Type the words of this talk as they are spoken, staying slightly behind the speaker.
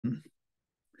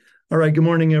All right, good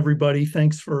morning, everybody.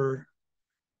 Thanks for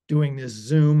doing this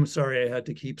Zoom. Sorry, I had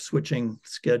to keep switching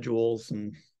schedules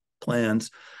and plans.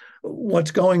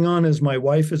 What's going on is my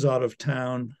wife is out of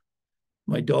town.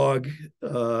 My dog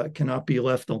cannot be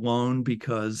left alone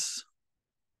because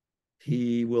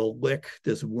he will lick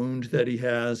this wound that he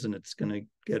has and it's going to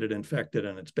get it infected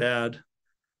and it's bad.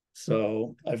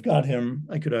 So I've got him.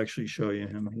 I could actually show you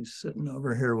him. He's sitting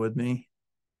over here with me.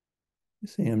 You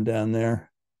see him down there.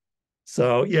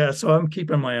 So yeah, so I'm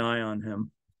keeping my eye on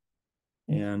him.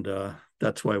 And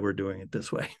that's why we're doing it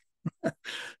this way.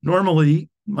 Normally,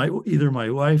 either my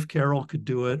wife Carol could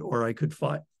do it, or I could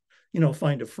find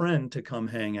a friend to come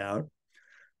hang out,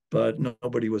 but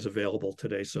nobody was available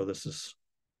today, so this is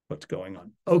what's going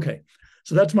on. Okay,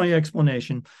 so that's my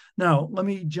explanation. Now let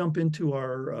me jump into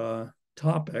our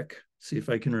topic. See if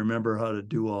I can remember how to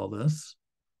do all this.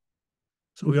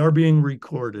 So we are being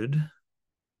recorded.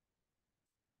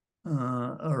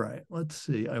 All right, let's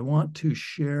see. I want to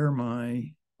share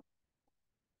my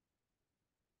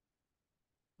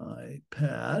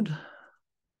iPad.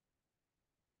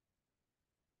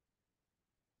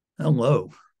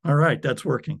 Hello. All right, that's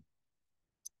working.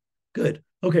 Good.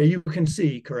 Okay, you can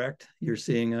see, correct? You're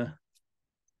seeing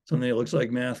something that looks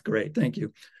like math. Great, thank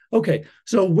you. Okay,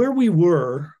 so where we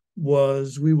were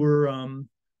was we were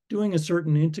doing a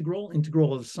certain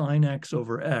integral of sine x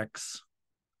over x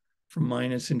from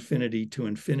minus infinity to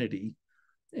infinity.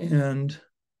 And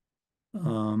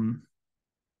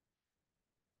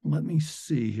let me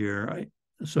see here.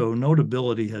 So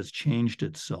Notability has changed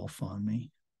itself on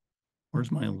me.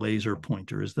 Where's my laser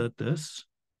pointer? Is that this?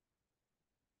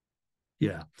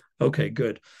 Yeah. Okay,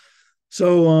 good.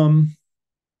 So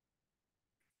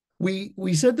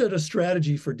we said that a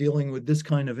strategy for dealing with this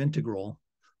kind of integral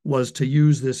was to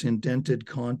use this indented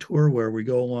contour where we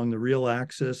go along the real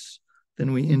axis,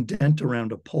 then we indent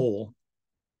around a pole.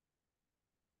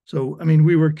 So, I mean,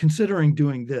 we were considering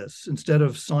doing this instead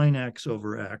of sine x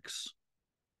over x.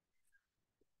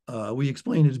 We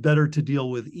explained it's better to deal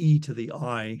with e to the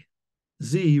I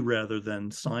z rather than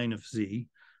sine of z.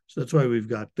 So that's why we've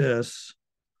got this.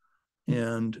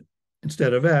 And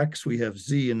instead of x, we have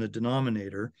z in the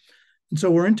denominator. And so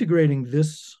we're integrating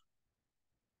this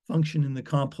function in the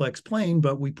complex plane,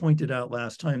 but we pointed out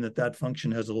last time that that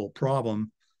function has a little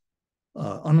problem.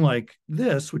 Unlike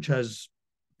this, which has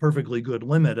perfectly good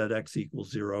limit at x equals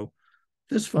 0,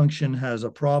 this function has a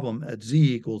problem at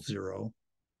z equals 0,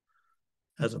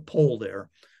 has a pole there.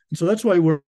 And so that's why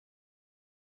we're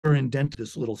indented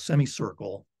this little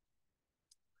semicircle.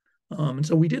 And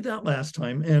so we did that last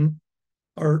time. And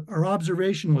our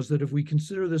observation was that if we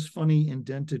consider this funny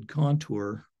indented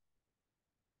contour,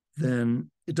 then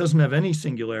it doesn't have any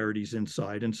singularities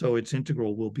inside. And so its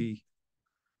integral will be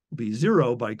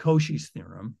 0 by Cauchy's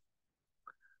theorem.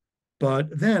 But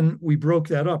then we broke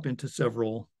that up into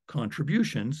several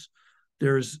contributions.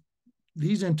 There's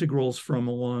these integrals from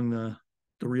along the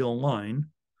real line,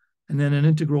 and then an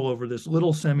integral over this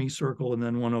little semicircle, and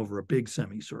then one over a big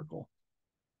semicircle.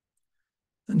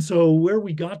 And so where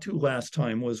we got to last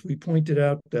time was we pointed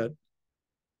out that,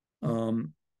 so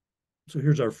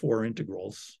here's our 4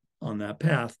 integrals on that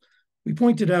path. We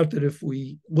pointed out that if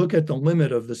we look at the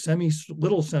limit of the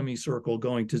little semicircle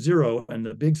going to 0 and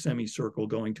the big semicircle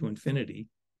going to infinity,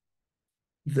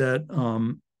 that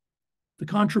the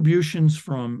contributions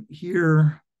from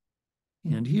here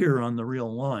and here on the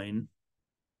real line,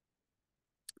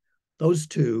 those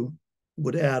two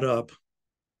would add up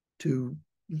to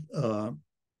the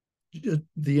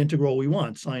integral we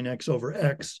want, sine x over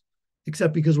x,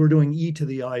 except because we're doing e to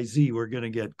the iz, we're going to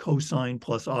get cosine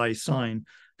plus I sine.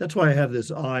 That's why I have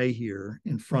this I here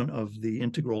in front of the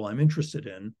integral I'm interested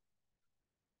in.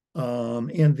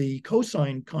 And the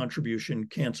cosine contribution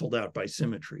canceled out by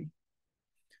symmetry.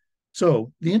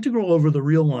 So the integral over the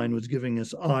real line was giving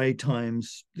us I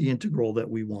times the integral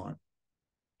that we want.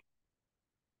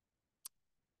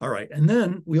 All right, and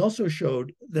then we also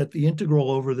showed that the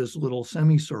integral over this little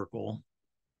semicircle,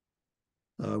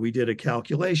 we did a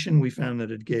calculation, we found that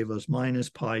it gave us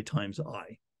minus pi times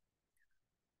I.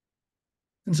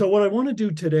 And so what I want to do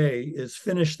today is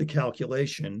finish the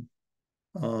calculation.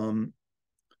 Maybe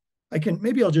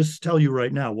I'll just tell you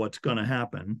right now what's going to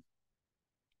happen,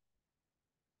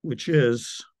 which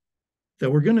is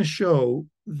that we're going to show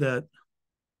that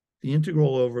the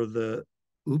integral over the,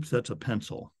 oops, that's a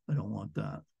pencil. I don't want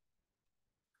that.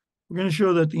 We're going to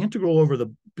show that the integral over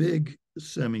the big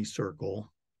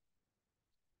semicircle,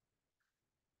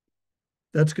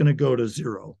 that's going to go to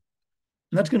 0.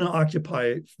 And that's going to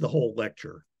occupy the whole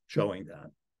lecture, showing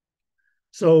that.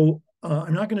 So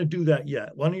I'm not going to do that yet.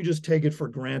 Why don't you just take it for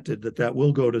granted that that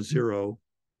will go to 0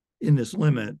 in this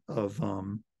limit of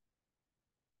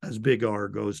as big R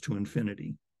goes to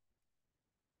infinity.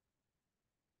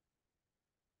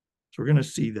 So we're going to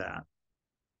see that.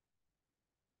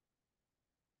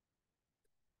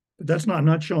 But that's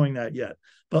not showing that yet.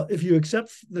 But if you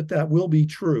accept that that will be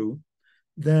true,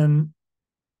 then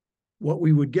what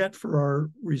we would get for our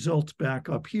results back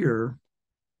up here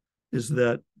is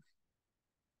that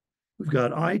we've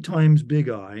got I times big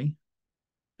I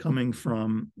coming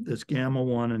from this gamma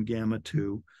 1 and gamma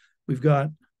 2. We've got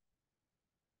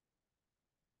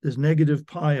this negative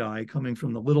pi I coming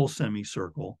from the little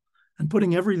semicircle. And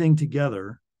putting everything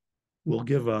together will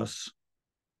give us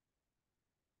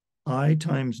I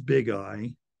times big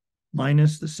I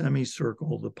minus the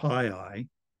semicircle, the pi I,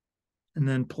 and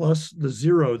then plus the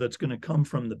 0 that's going to come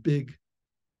from the big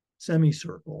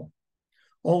semicircle.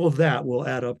 All of that will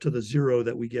add up to the 0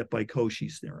 that we get by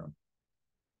Cauchy's theorem.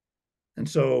 And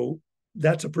so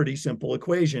that's a pretty simple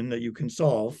equation that you can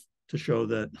solve to show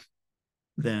that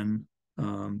then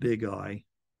big I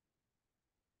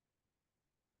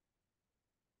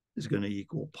is going to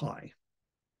equal pi.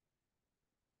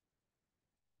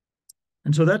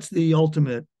 And so that's the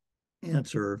ultimate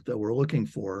answer that we're looking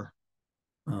for.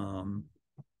 I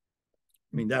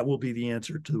mean, that will be the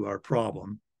answer to our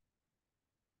problem.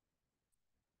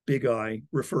 Big I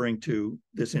referring to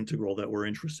this integral that we're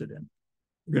interested in.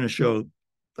 We're going to show,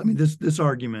 I mean, this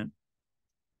argument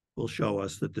will show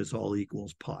us that this all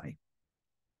equals pi.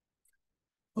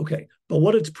 Okay, but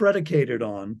what it's predicated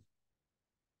on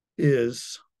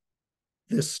is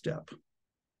this step.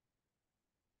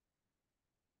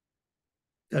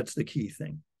 That's the key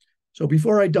thing. So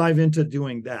before I dive into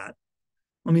doing that,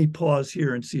 let me pause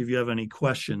here and see if you have any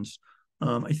questions.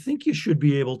 I think you should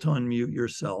be able to unmute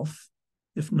yourself.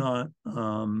 If not,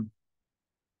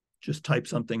 just type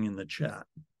something in the chat.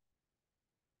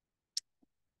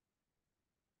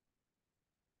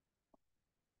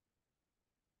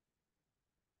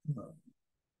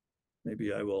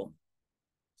 Maybe I will.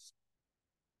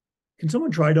 Can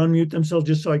someone try to unmute themselves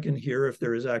just so I can hear if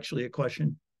there is actually a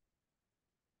question?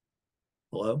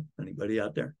 Hello? Anybody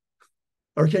out there?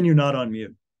 Or can you not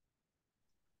unmute?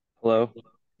 Hello?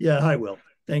 Yeah, hi, Will.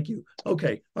 Thank you.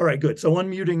 Okay. All right, good. So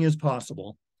unmuting is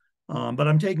possible, but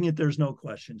I'm taking it there's no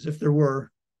questions. If there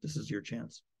were, this is your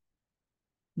chance.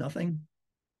 Nothing?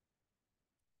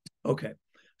 Okay.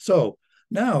 So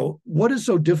now, what is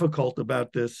so difficult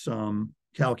about this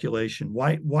calculation?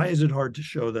 Why is it hard to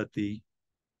show that the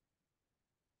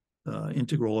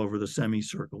integral over the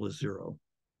semicircle is 0?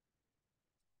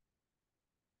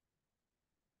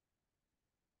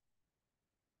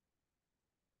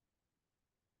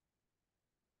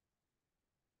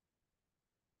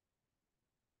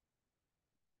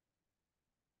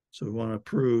 So we want to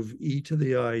prove e to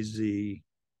the I z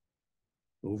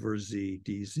over z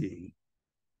dz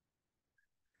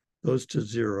goes to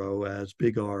 0 as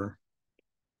big R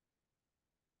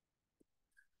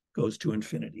goes to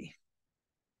infinity.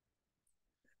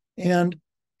 And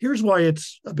here's why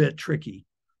it's a bit tricky.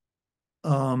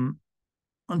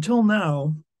 Until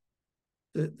now,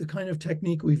 the kind of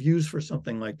technique we've used for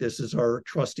something like this is our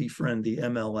trusty friend, the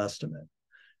ML estimate.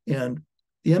 And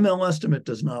the ML estimate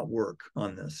does not work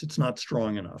on this. It's not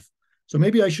strong enough. So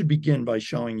maybe I should begin by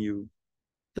showing you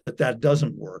that that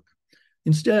doesn't work.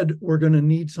 Instead, we're going to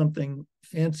need something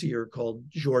fancier called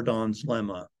Jordan's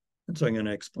lemma. And so I'm going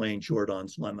to explain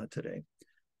Jordan's lemma today.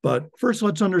 But first,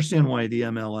 let's understand why the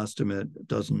ML estimate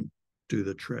doesn't do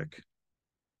the trick.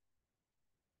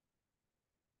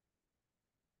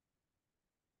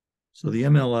 So the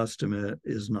ML estimate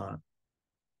is not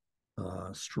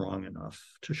strong enough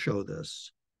to show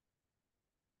this.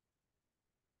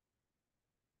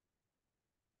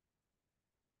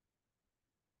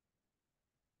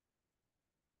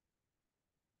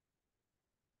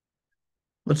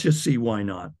 Let's just see why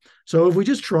not. So if we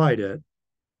just tried it,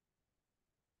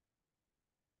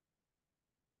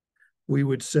 we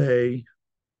would say,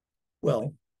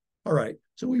 well, all right,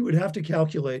 so we would have to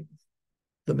calculate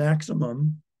the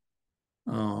maximum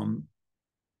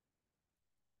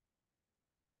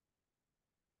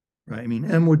right? I mean,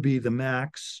 M would be the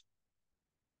max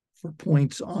for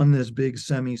points on this big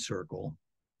semicircle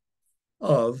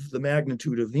of the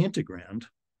magnitude of the integrand.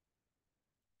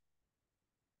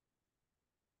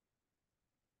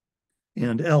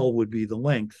 And L would be the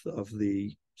length of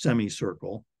the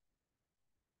semicircle,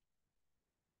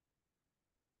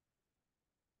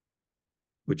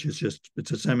 which is just,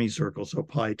 it's a semicircle, so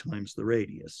pi times the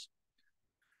radius.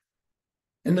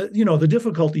 And the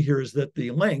difficulty here is that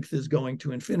the length is going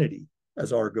to infinity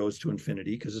as R goes to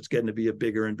infinity, because it's getting to be a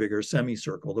bigger and bigger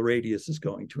semicircle. The radius is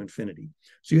going to infinity.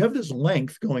 So you have this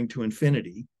length going to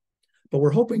infinity, but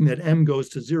we're hoping that m goes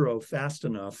to 0 fast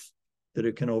enough that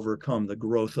it can overcome the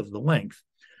growth of the length.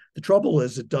 The trouble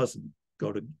is it doesn't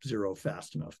go to 0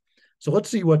 fast enough. So let's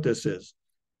see what this is.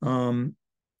 For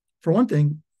one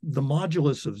thing, the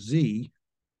modulus of z,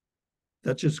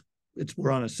 that's just,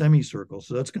 we're on a semicircle,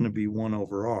 so that's going to be 1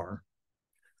 over r.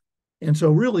 And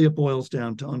so really it boils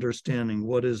down to understanding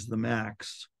what is the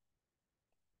max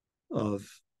of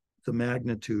the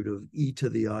magnitude of e to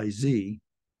the iz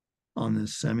on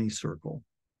this semicircle.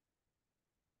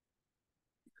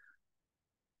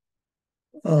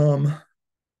 All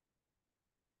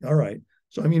right.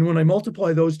 So, I mean, when I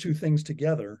multiply those two things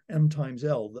together, m times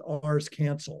l, the r's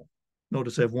cancel.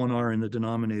 Notice I have one r in the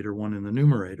denominator, one in the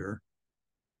numerator.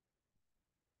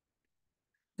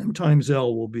 M times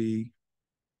l will be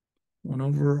 1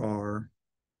 over r,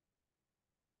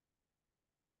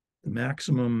 the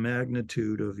maximum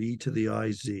magnitude of e to the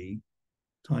iz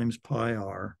times pi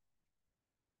r.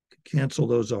 Cancel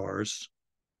those r's.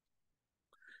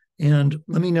 And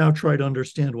let me now try to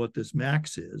understand what this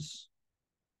max is.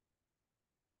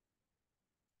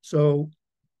 So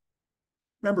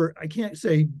remember, I can't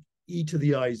say e to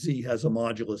the iz has a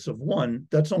modulus of 1.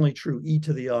 That's only true e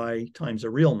to the I times a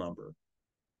real number.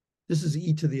 This is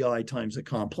e to the I times a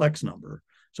complex number.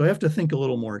 So I have to think a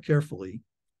little more carefully.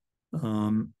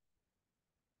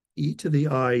 E to the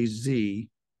iz,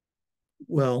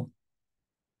 well,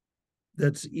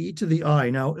 that's e to the I.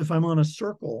 Now, if I'm on a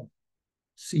circle,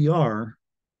 CR,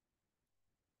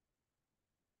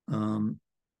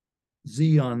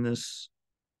 z on this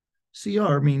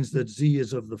CR means that z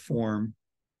is of the form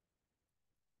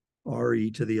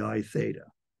re to the I theta,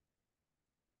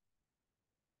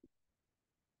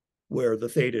 where the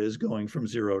theta is going from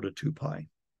 0 to 2 pi.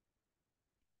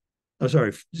 Oh,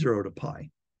 sorry, 0 to pi.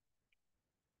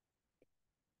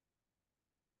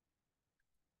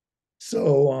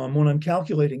 So when I'm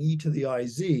calculating e to the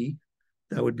iz,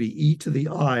 that would be e to the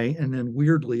I, and then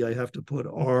weirdly, I have to put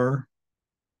r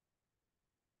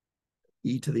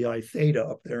e to the I theta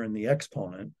up there in the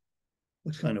exponent.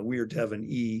 It's kind of weird to have an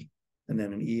e and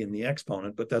then an e in the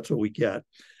exponent, but that's what we get.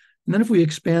 And then if we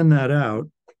expand that out,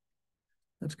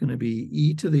 that's going to be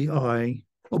e to the I.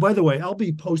 Oh, by the way, I'll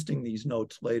be posting these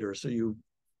notes later. So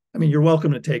you're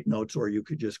welcome to take notes, or you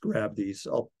could just grab these.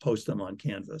 I'll post them on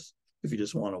Canvas if you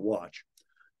just want to watch.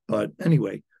 But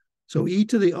anyway, so e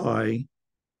to the I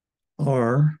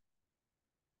r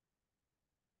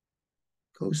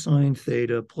cosine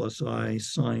theta plus I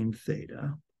sine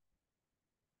theta,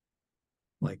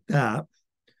 like that.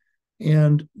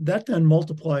 And that then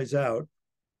multiplies out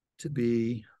to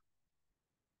be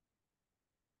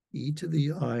e to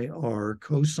the I r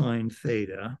cosine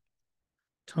theta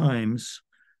times,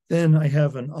 then I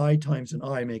have an I times an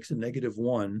I makes a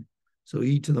 -1. So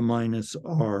e to the minus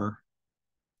r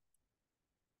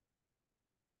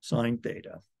sine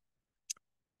theta.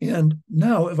 And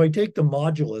now if I take the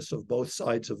modulus of both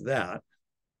sides of that,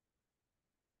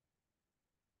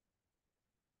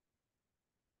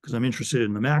 because I'm interested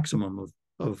in the maximum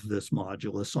of this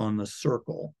modulus on the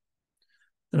circle,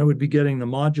 then I would be getting the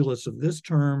modulus of this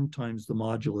term times the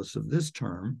modulus of this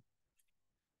term.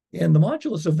 And the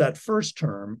modulus of that first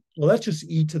term, well, that's just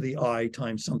e to the I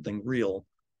times something real.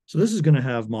 So this is going to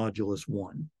have modulus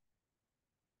 1.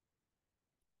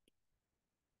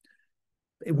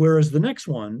 Whereas the next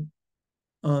one,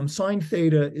 sine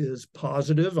theta is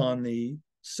positive on the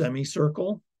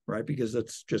semicircle, right? Because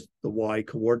that's just the y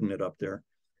coordinate up there.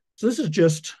 So this is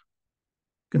just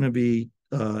going to be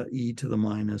e to the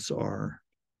minus r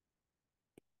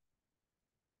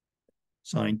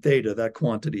sine theta. That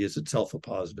quantity is itself a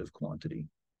positive quantity.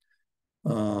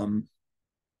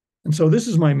 And so this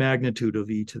is my magnitude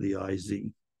of e to the iz.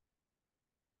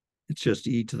 It's just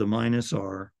e to the minus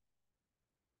r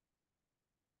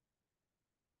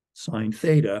sine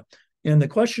theta. And the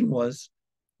question was,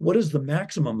 what is the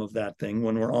maximum of that thing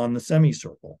when we're on the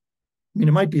semicircle? I mean,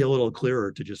 it might be a little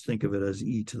clearer to just think of it as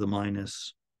e to the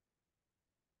minus.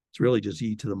 It's really just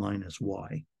e to the minus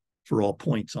y for all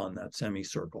points on that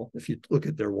semicircle, if you look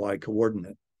at their y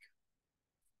coordinate.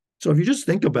 So if you just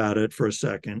think about it for a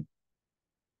second,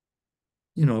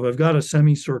 if I've got a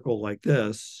semicircle like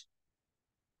this,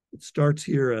 it starts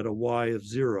here at a y of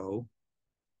 0,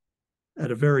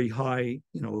 at a very high,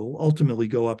 will ultimately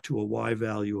go up to a y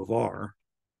value of r.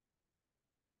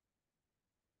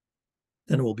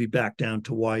 Then it will be back down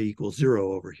to y equals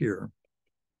 0 over here.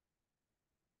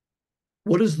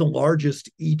 What is the largest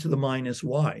e to the minus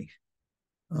y?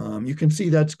 You can see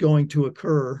that's going to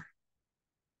occur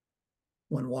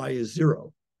when y is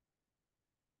 0,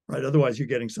 right? Otherwise, you're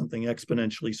getting something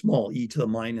exponentially small, e to the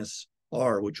minus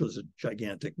r, which was a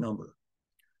gigantic number.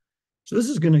 So this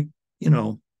is going to you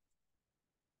know,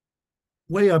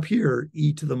 way up here,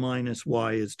 e to the minus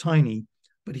y is tiny,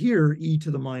 but here e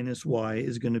to the minus y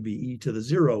is going to be e to the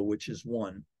 0, which is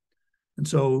 1. And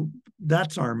so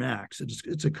that's our max.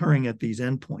 It's occurring at these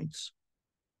endpoints.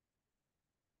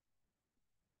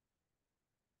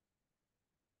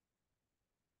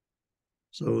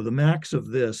 So the max of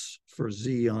this for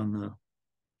z on the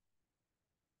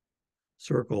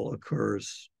circle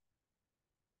occurs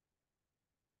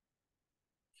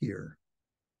here.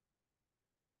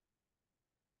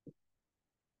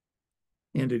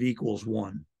 And it equals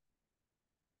 1.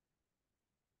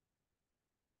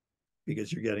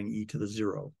 Because you're getting e to the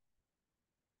 0.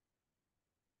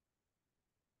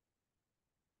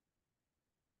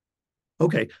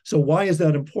 Okay, so why is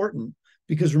that important?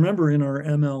 Because remember, in our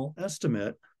ML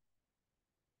estimate,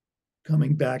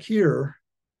 coming back here,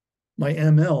 my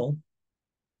ML,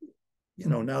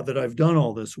 now that I've done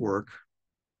all this work,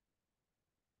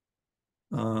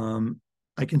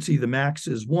 I can see the max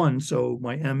is 1, so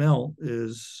my ML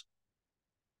is,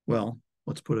 well,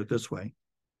 let's put it this way.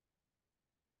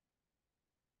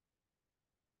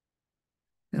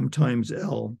 M times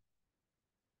L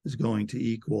is going to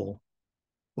equal,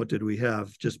 what did we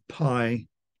have? Just pi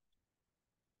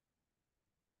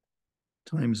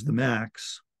times the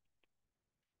max.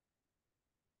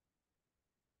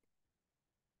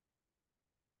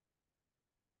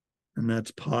 And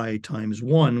that's pi times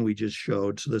 1 we just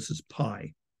showed, so this is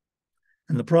pi.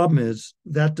 And the problem is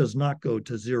that does not go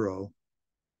to 0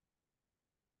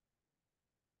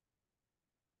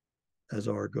 as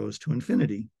r goes to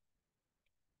infinity.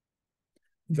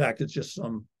 In fact, it's just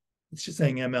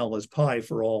saying ML is pi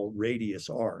for all radius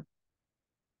r.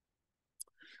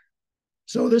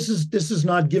 So this is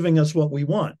not giving us what we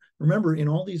want. Remember, in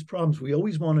all these problems, we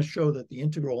always want to show that the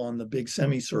integral on the big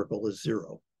semicircle is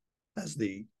 0 as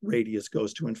the radius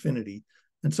goes to infinity.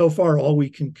 And so far, all we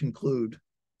can conclude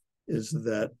is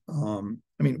that,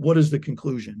 what is the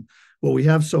conclusion? What we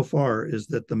have so far is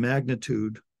that the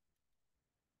magnitude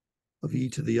of e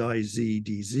to the iz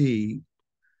dz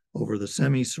over the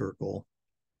semicircle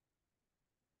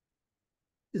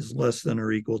is less than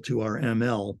or equal to our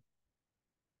ML,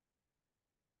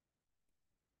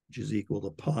 which is equal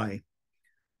to pi.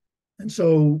 And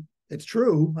so it's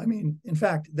true. In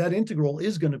fact, that integral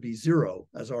is going to be 0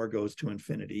 as r goes to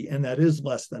infinity, and that is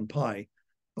less than pi,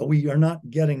 but we are not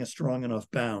getting a strong enough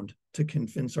bound to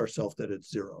convince ourselves that it's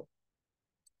 0,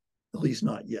 at least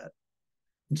not yet.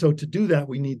 And so to do that,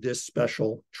 we need this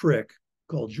special trick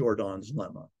called Jordan's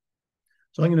lemma.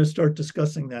 So I'm going to start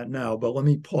discussing that now, but let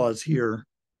me pause here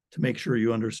to make sure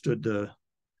you understood the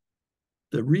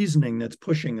reasoning that's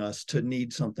pushing us to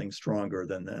need something stronger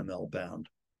than the ML bound.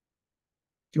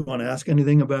 Do you want to ask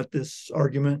anything about this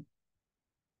argument?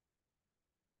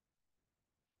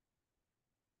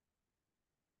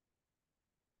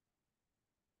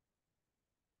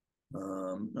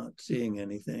 Not seeing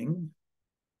anything.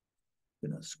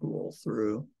 Gonna scroll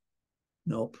through.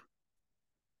 Nope.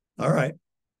 All right.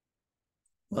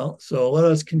 Well, so let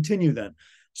us continue then.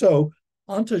 So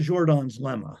onto Jordan's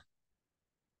lemma.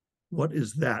 What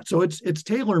is that? So it's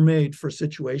tailor-made for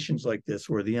situations like this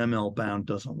where the ML bound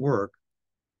doesn't work.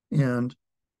 And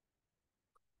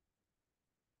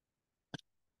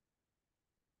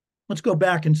let's go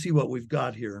back and see what we've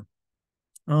got here.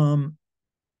 The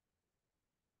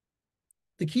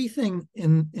key thing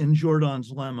in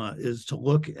Jordan's lemma is to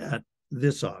look at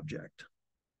this object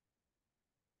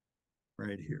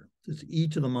right here. It's e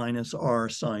to the minus r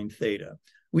sine theta.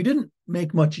 We didn't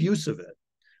make much use of it.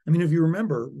 If you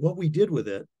remember, what we did with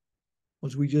it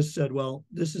was we just said, well,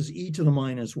 this is e to the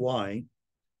minus y.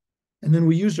 And then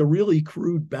we used a really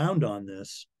crude bound on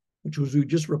this, which was we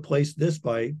just replaced this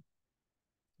by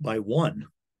 1,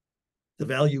 the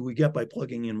value we get by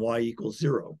plugging in y equals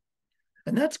 0.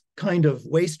 And that's kind of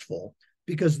wasteful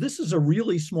because this is a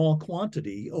really small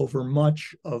quantity over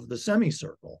much of the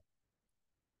semicircle,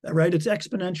 right? It's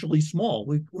exponentially small.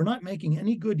 We're not making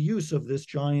any good use of this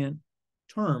giant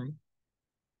term,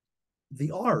 the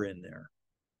r in there.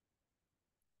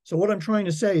 So what I'm trying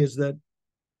to say is that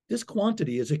this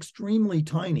quantity is extremely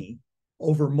tiny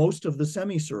over most of the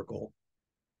semicircle,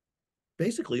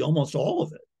 basically almost all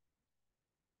of it,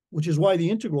 which is why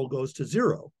the integral goes to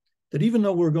 0. That even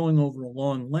though we're going over a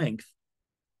long length,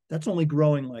 that's only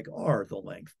growing like r the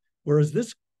length. Whereas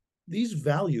these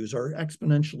values are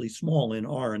exponentially small in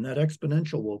r, and that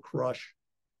exponential will crush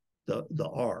the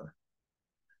r.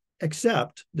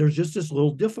 Except there's just this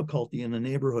little difficulty in the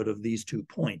neighborhood of these 2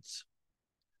 points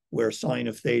where sine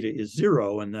of theta is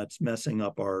 0, and that's messing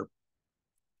up our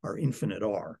infinite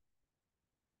r.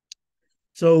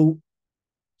 So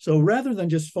So rather than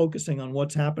just focusing on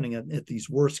what's happening at these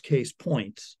worst case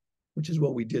points, which is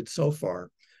what we did so far,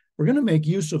 we're going to make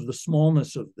use of the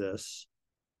smallness of this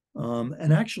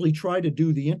and actually try to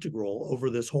do the integral over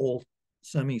this whole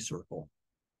semicircle.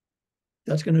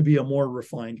 That's going to be a more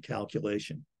refined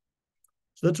calculation.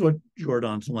 So that's what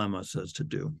Jordan's lemma says to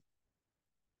do.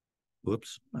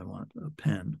 Whoops, I want a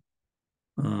pen.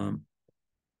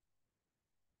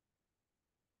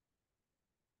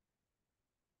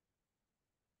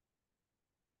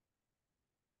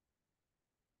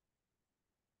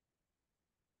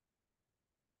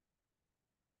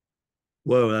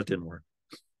 Whoa, that didn't work.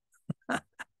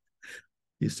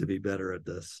 Used to be better at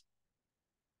this.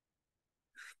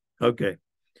 Okay.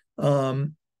 So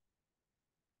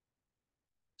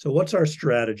what's our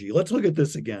strategy? Let's look at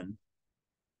this again.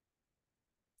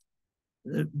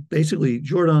 Basically,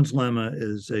 Jordan's lemma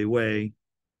is a way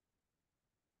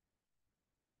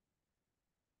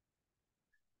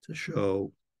to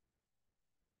show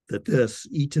that this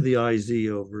e to the I z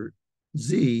over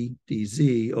z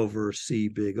dz over c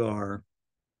big R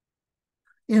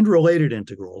and related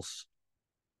integrals.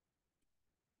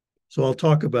 So I'll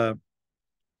talk about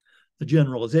the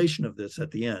generalization of this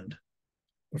at the end.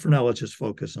 But for now, let's just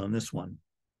focus on this one.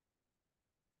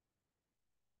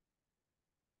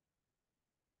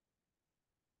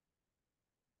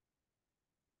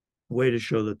 A way to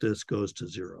show that this goes to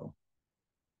 0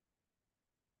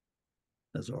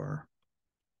 as R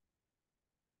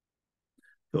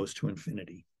goes to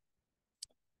infinity.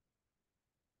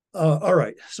 All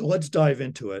right, so let's dive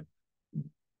into it.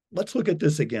 Let's look at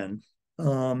this again.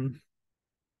 So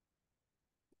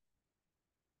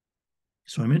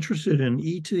I'm interested in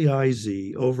e to the I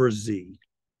z over z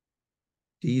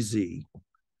dz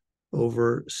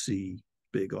over c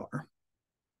big R.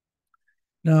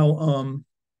 Now,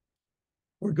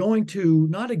 we're going to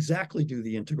not exactly do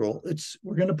the integral.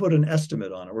 We're going to put an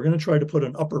estimate on it. We're going to try to put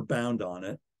an upper bound on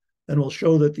it, and we'll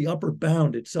show that the upper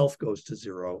bound itself goes to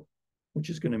 0, which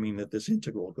is going to mean that this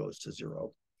integral goes to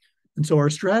 0. And so our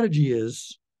strategy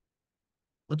is,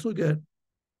 let's look at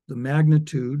the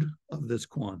magnitude of this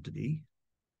quantity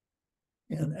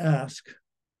and ask,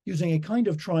 using a kind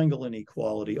of triangle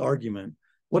inequality argument,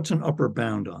 what's an upper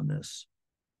bound on this?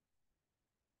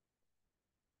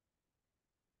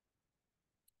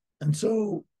 And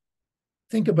so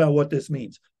think about what this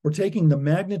means. We're taking the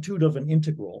magnitude of an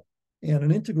integral, and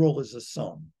an integral is a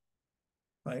sum,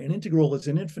 right? An integral is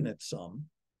an infinite sum.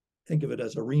 Think of it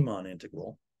as a Riemann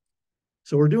integral.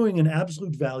 So we're doing an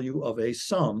absolute value of a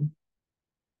sum,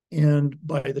 and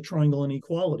by the triangle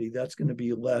inequality, that's going to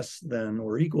be less than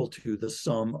or equal to the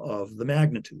sum of the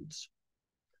magnitudes.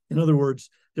 In other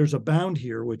words, there's a bound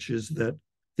here, which is that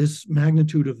this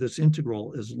magnitude of this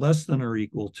integral is less than or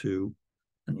equal to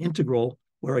an integral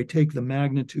where I take the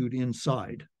magnitude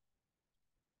inside.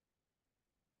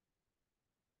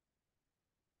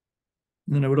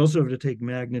 And then I would also have to take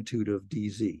magnitude of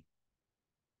dz.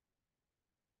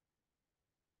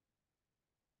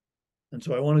 And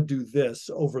so I want to do this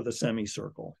over the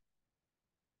semicircle.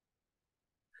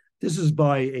 This is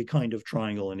by a kind of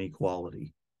triangle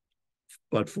inequality,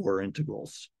 but for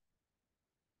integrals.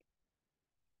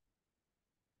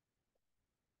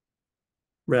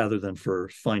 Rather than for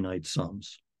finite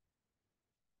sums.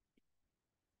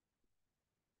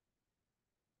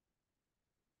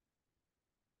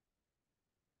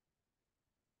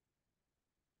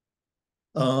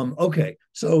 Okay,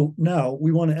 so now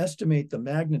we want to estimate the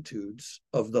magnitudes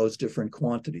of those different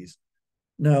quantities.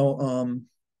 Now,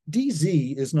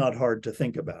 dz is not hard to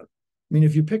think about. I mean,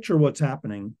 if you picture what's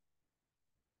happening,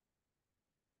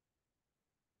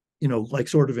 like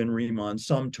sort of in Riemann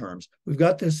sum terms, we've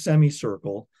got this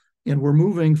semicircle, and we're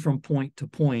moving from point to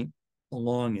point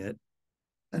along it.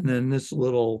 And then this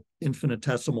little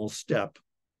infinitesimal step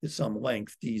is some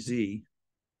length, dz.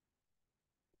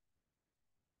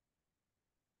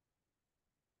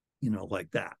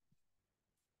 Like that.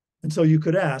 And so you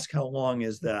could ask, how long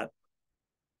is that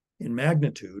in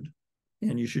magnitude?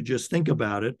 And you should just think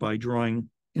about it by drawing,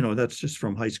 that's just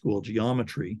from high school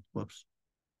geometry. Whoops.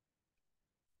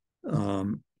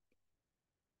 If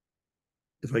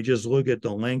I just look at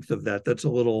the length of that,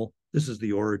 this is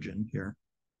the origin here.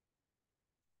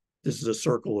 This is a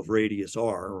circle of radius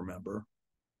r, remember?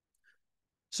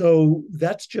 So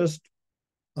that's just,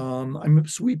 I'm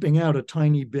sweeping out a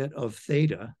tiny bit of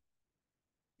theta,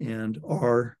 and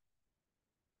r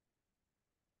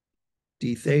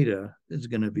d theta is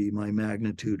going to be my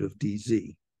magnitude of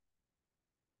dz,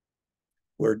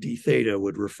 where d theta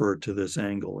would refer to this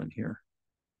angle in here.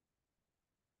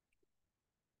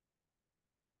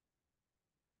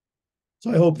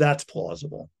 So I hope that's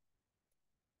plausible.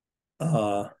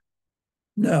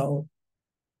 Now,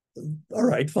 all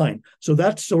right, fine. So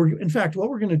in fact, what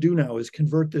we're going to do now is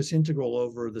convert this integral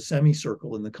over the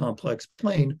semicircle in the complex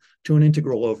plane to an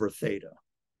integral over theta.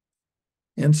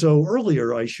 And so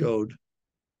earlier I showed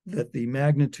that the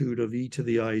magnitude of e to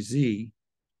the iz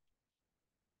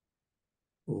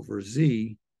over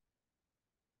z,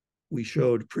 we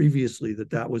showed previously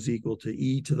that that was equal to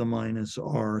e to the minus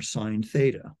r sine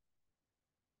theta.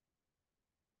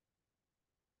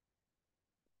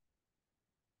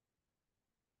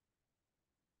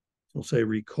 We'll say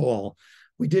recall.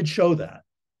 We did show that.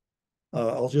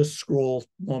 I'll just scroll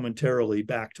momentarily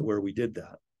back to where we did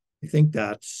that. I think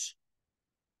that's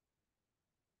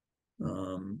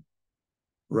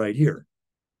right here,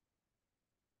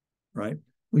 right?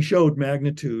 We showed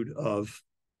magnitude of,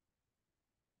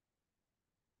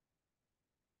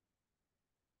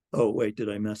 oh, wait, did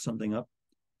I mess something up?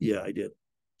 Yeah, I did.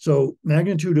 So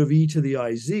magnitude of e to the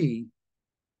iz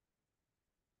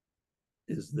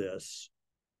is this.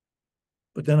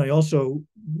 But then I also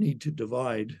need to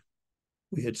divide,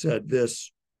 we had said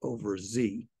this over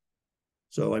z.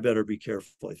 So I better be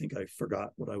careful. I think I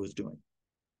forgot what I was doing.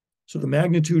 So the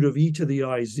magnitude of e to the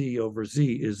iz over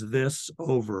z is this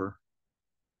over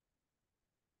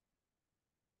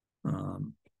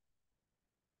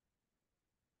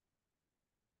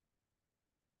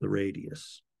the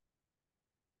radius.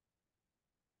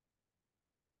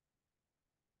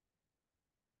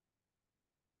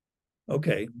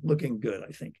 Okay, looking good,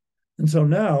 I think. And so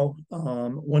now,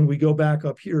 when we go back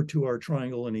up here to our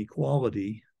triangle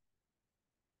inequality,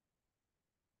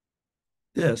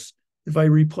 if I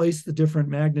replace the different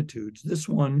magnitudes, this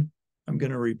one I'm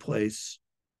going to replace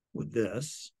with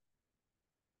this.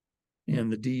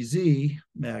 And the dz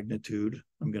magnitude,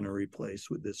 I'm going to replace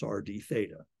with this rd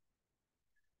theta.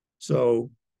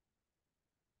 So,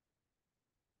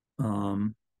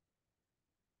 all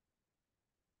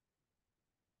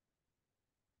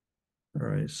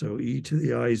right, so e to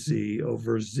the iz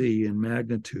over z in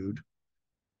magnitude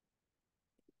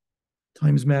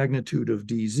times magnitude of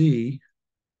dz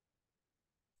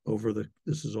over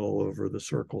this is all over the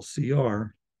circle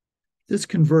CR. This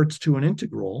converts to an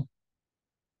integral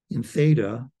in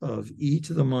theta of e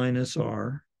to the minus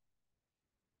r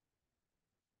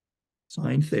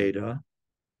sine theta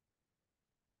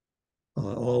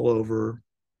all over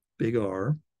big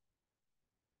R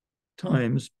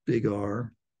times big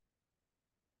R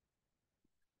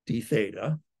d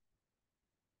theta.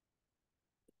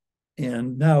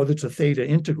 And now that's a theta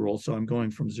integral, so I'm going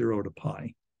from 0 to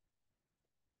pi.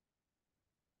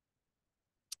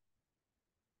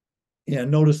 And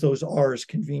notice those r's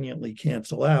conveniently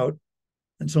cancel out.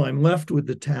 And so I'm left with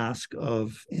the task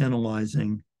of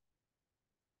analyzing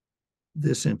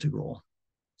this integral,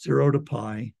 0 to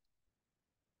pi,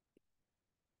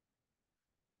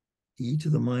 e to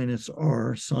the minus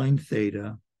r sine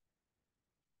theta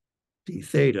d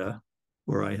theta,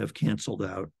 where I have canceled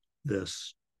out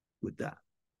this with that.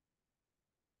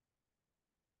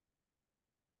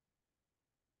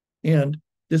 And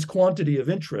this quantity of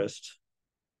interest,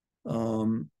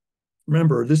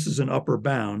 remember, this is an upper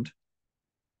bound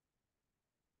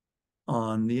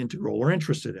on the integral we're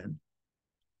interested in.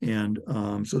 And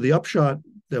so the upshot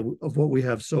of what we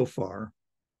have so far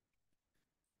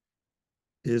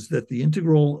is that the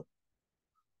integral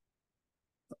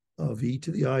of e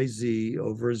to the iz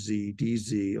over z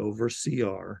dz over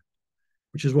cr,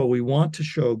 which is what we want to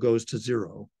show, goes to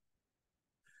 0.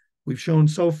 We've shown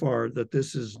so far that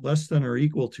this is less than or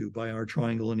equal to, by our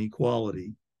triangle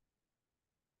inequality,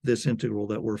 this integral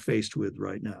that we're faced with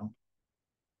right now.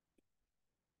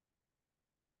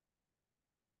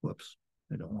 Whoops,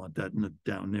 I don't want that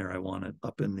down there. I want it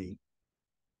up in the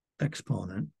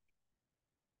exponent.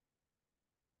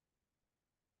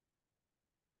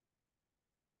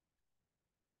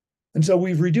 And so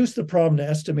we've reduced the problem to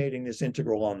estimating this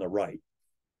integral on the right.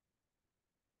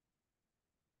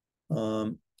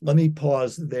 Let me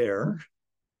pause there.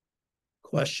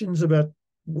 Questions about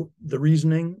the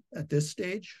reasoning at this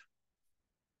stage?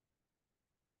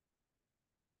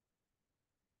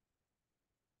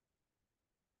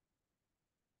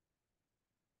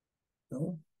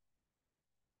 No?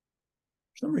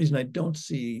 For some reason, I don't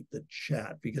see the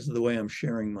chat because of the way I'm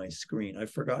sharing my screen.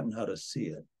 I've forgotten how to see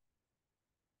it.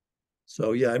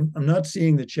 So yeah, I'm not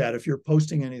seeing the chat. If you're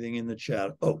posting anything in the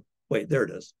chat, oh, wait, there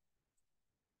it is.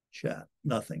 Chat,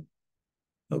 nothing.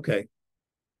 Okay.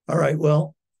 All right,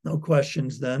 well, no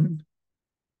questions then.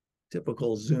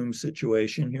 Typical Zoom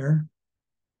situation here.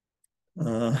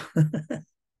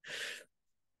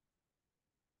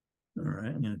 All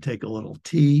right, I'm going to take a little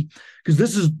t, because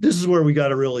this is where we got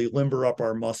to really limber up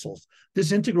our muscles.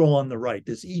 This integral on the right,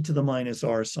 this e to the minus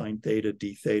r sine theta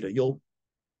d theta,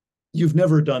 you've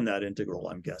never done that integral,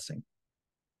 I'm guessing.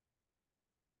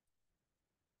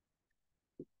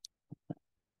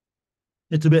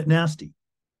 It's a bit nasty.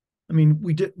 I mean,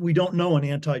 we don't know an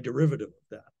antiderivative of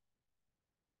that.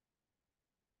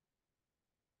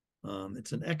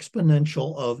 It's an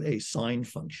exponential of a sine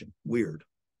function. Weird.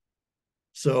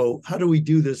 So how do we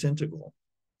do this integral?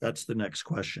 That's the next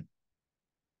question.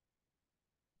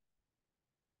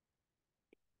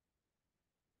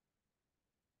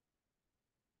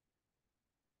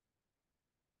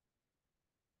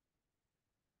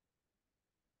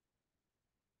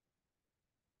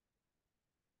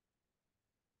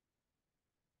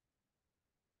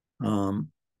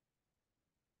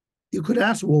 You could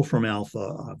ask Wolfram alpha,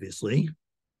 obviously.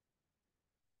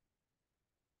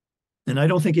 And I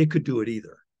don't think it could do it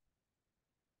either.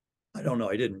 I don't know.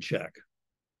 I didn't check.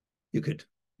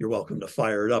 You're welcome to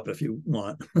fire it up if you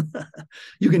want.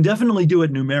 You can definitely do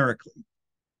it numerically.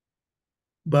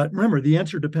 But remember, the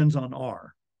answer depends on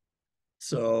R.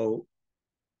 So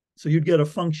you'd get a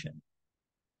function.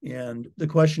 And the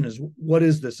question is, what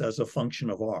is this as a function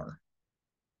of R?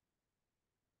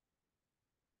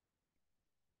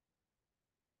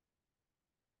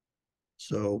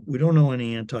 So we don't know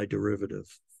any antiderivative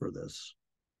for this.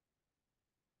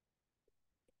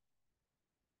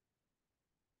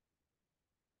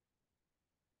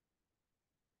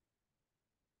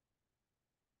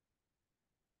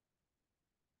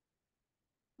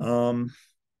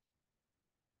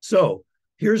 So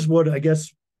here's what I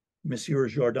guess Monsieur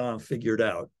Jordan figured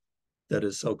out that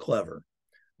is so clever,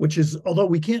 which is, although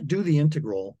we can't do the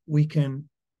integral, we can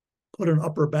put an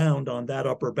upper bound on that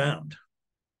upper bound.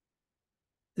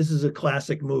 This is a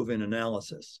classic move in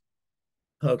analysis.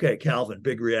 Okay, Calvin,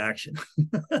 big reaction.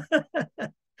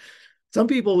 Some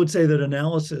people would say that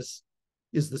analysis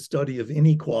is the study of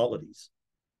inequalities.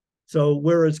 So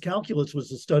whereas calculus was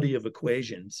the study of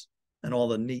equations and all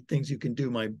the neat things you can do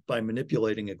by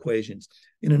manipulating equations,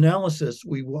 in analysis,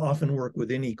 we often work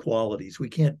with inequalities. We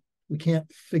can't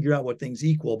figure out what things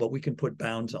equal, but we can put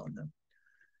bounds on them.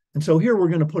 And so here we're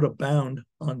going to put a bound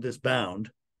on this bound,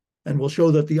 and we'll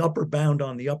show that the upper bound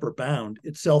on the upper bound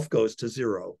itself goes to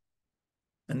 0.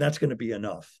 And that's going to be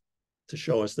enough to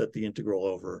show us that the integral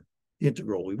over the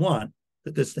integral we want,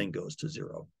 that this thing goes to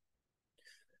 0.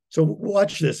 So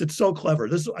watch this. It's so clever.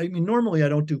 I mean, normally I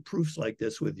don't do proofs like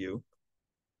this with you,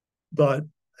 but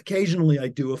occasionally I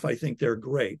do if I think they're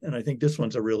great. And I think this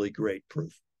one's a really great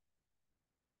proof.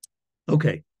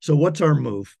 Okay, so what's our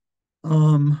move?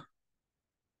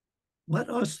 Let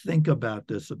us think about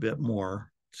this a bit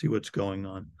more, see what's going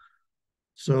on.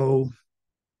 So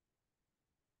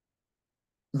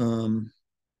the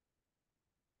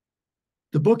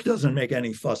book doesn't make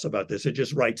any fuss about this. It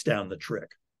just writes down the trick.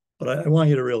 But I want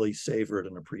you to really savor it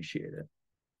and appreciate it.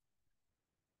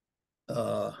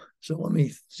 So let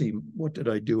me see, what did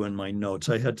I do in my notes?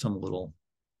 I had some little,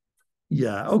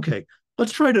 yeah, okay.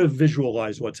 Let's try to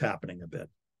visualize what's happening a bit.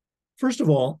 First of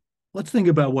all, let's think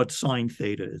about what sine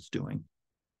theta is doing.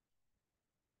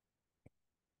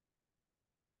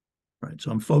 Right,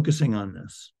 so I'm focusing on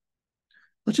this.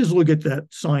 Let's just look at that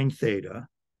sine theta.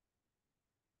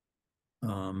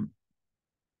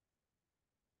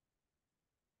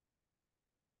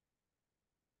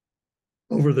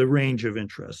 Over the range of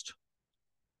interest.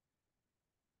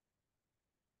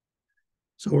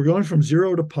 So we're going from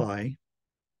 0 to pi.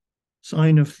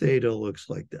 Sine of theta looks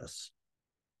like this.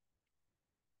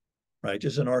 Right,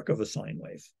 just an arc of a sine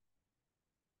wave.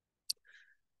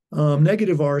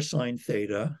 Negative r sine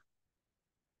theta,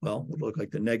 well, would look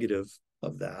like the negative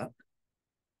of that.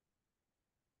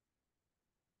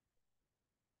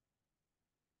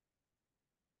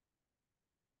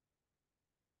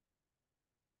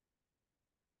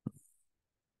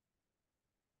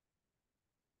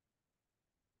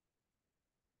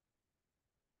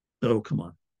 Oh, come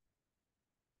on.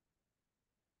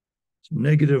 So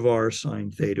negative r sine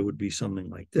theta would be something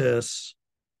like this,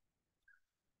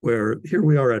 where here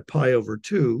we are at pi over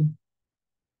 2.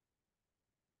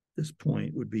 This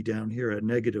point would be down here at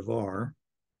negative r.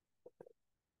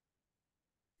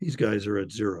 These guys are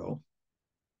at 0.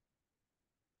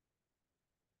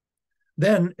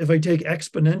 Then if I take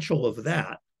exponential of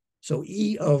that, so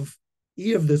e of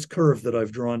this curve that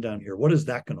I've drawn down here, what is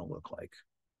that going to look like?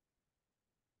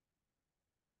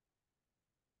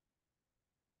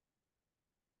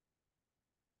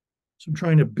 So I'm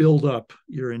trying to build up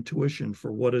your intuition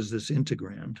for what is this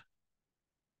integrand.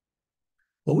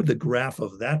 What would the graph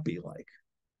of that be like?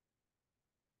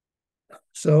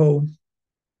 So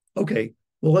Okay,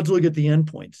 well, let's look at the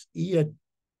endpoints. E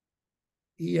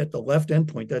at the left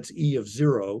endpoint, that's E of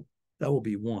 0. That will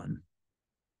be 1.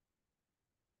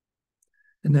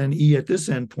 And then E at this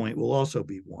endpoint will also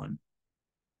be 1.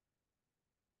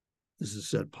 This is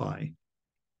set pi.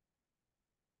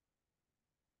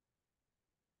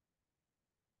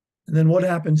 And then what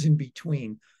happens in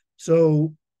between?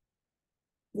 So,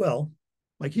 well,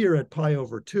 like here at pi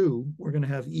over 2, we're going to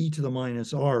have e to the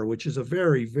minus r, which is a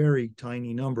very, very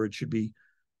tiny number. It should be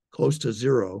close to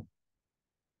 0.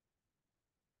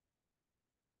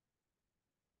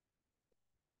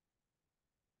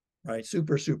 Right?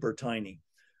 Super, super tiny.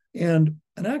 And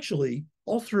actually,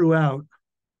 all throughout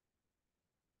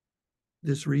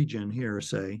this region here,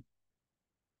 say,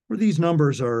 where these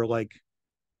numbers are like,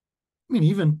 I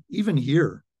mean, even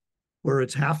here, where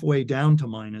it's halfway down to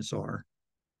minus r,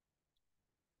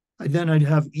 I'd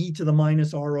have e to the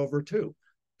minus r over 2.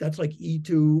 That's like e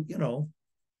to,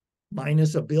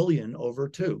 minus a billion over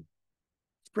 2.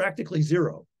 It's practically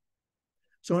 0.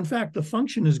 So in fact, the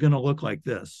function is going to look like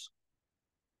this.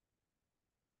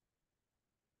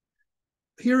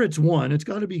 Here it's 1. It's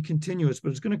got to be continuous, but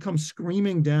it's going to come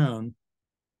screaming down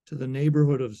to the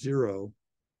neighborhood of 0.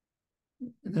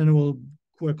 And then it will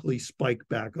quickly spike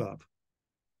back up.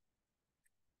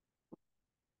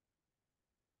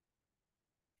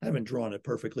 I haven't drawn it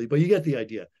perfectly, but you get the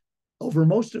idea. Over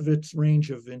most of its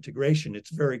range of integration,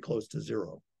 it's very close to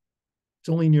 0. It's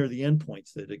only near the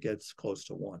endpoints that it gets close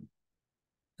to 1.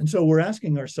 And so we're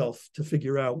asking ourselves to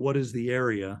figure out what is the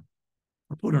area,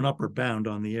 or put an upper bound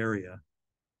on the area,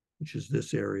 which is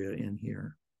this area in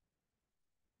here,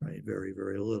 right? Very,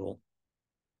 very little.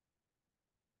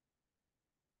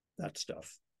 That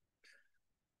stuff.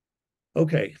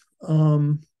 Okay.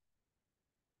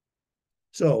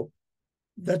 So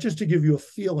that's just to give you a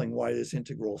feeling why this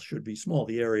integral should be small,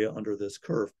 the area under this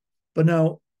curve. But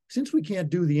now, since we can't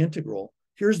do the integral,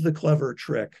 here's the clever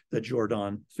trick that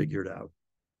Jordan figured out.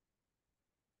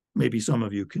 Maybe some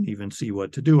of you can even see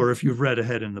what to do, or if you've read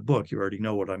ahead in the book, you already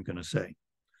know what I'm going to say,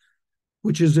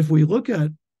 which is if we look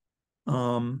at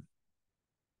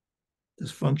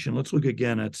this function, let's look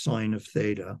again at sine of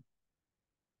theta.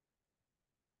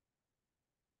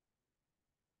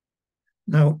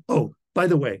 Now, oh, by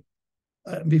the way,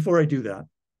 before I do that,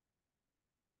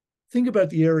 think about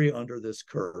the area under this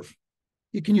curve.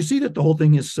 Can you see that the whole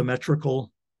thing is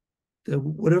symmetrical? That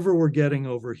whatever we're getting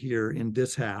over here in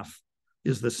this half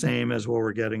is the same as what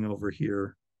we're getting over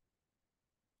here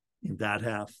in that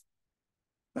half.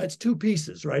 It's two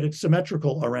pieces, right? It's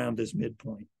symmetrical around this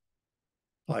midpoint,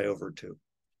 pi over 2.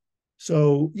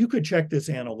 So you could check this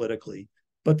analytically,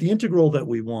 but the integral that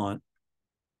we want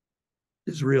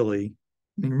is really,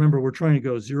 I mean, remember, we're trying to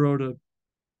go 0 to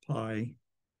pi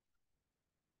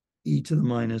e to the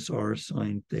minus r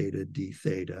sine theta d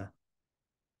theta.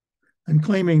 I'm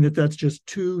claiming that that's just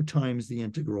 2 times the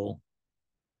integral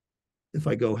if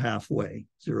I go halfway,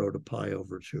 0 to pi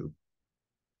over 2.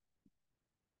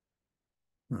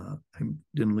 I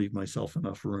didn't leave myself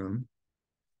enough room.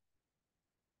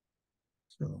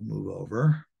 So move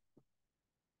over.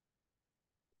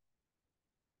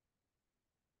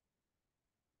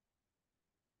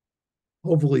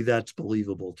 Hopefully that's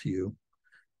believable to you.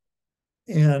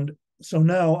 And so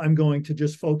now I'm going to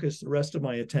just focus the rest of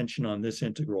my attention on this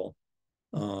integral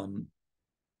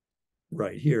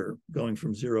right here, going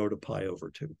from 0 to pi over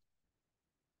 2.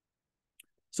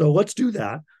 So let's do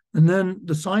that. And then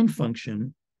the sine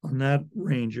function on that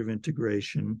range of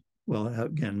integration, well,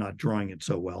 again, not drawing it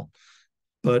so well,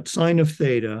 but sine of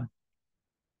theta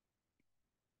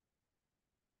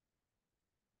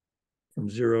from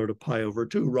 0 to pi over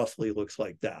 2 roughly looks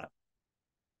like that.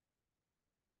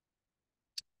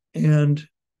 And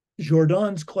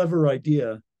Jordan's clever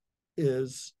idea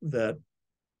is that,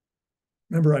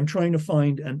 remember, I'm trying to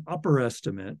find an upper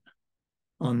estimate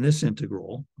on this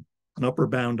integral, an upper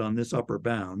bound on this upper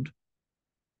bound.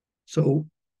 So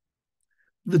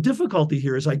the difficulty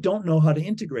here is I don't know how to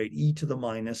integrate e to the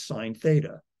minus sine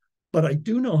theta, but I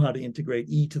do know how to integrate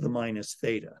e to the minus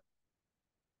theta.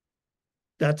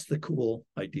 That's the cool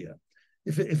idea.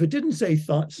 If it didn't say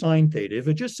sine theta, if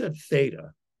it just said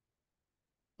theta,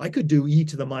 I could do e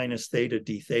to the minus theta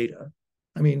d theta.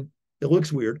 I mean, it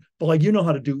looks weird, but like, you know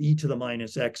how to do e to the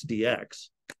minus x dx.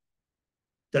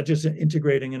 That's just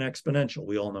integrating an exponential.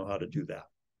 We all know how to do that.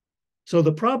 So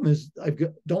the problem is I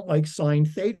don't like sine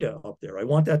theta up there. I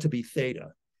want that to be theta.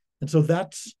 And so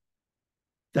that's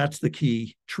the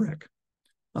key trick.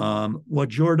 What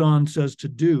Jordan says to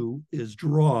do is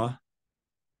draw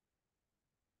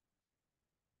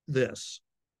this.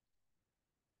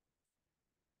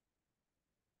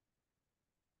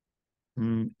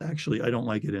 Actually, I don't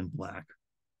like it in black.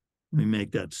 Let me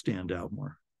make that stand out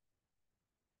more.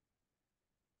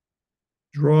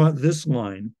 Draw this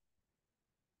line.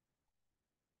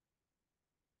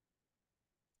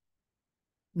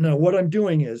 Now, what I'm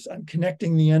doing is I'm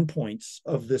connecting the endpoints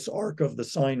of this arc of the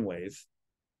sine wave.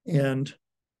 And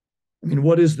I mean,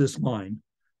 what is this line?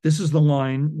 This is the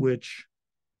line which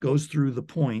goes through the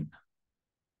point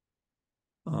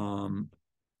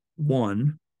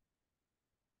 1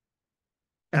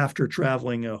 after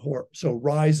traveling so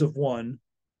rise of 1,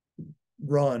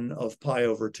 run of pi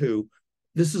over 2.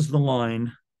 This is the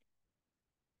line,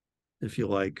 if you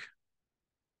like,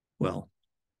 well,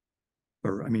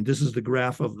 or I mean, this is the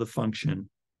graph of the function.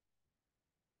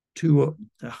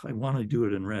 I want to do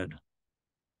it in red.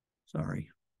 Sorry.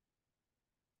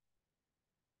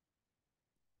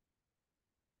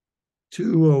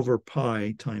 2 over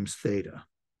pi times theta.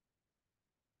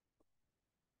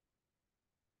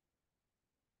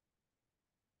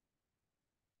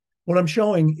 What I'm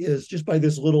showing is just by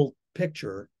this little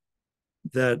picture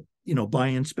that, by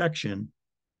inspection,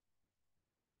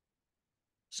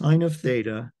 sine of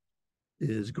theta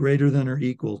is greater than or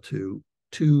equal to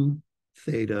 2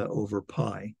 theta over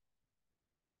pi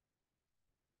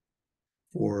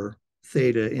for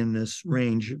theta in this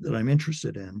range that I'm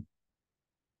interested in,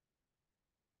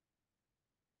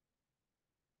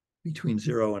 between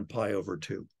 0 and pi over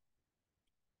 2.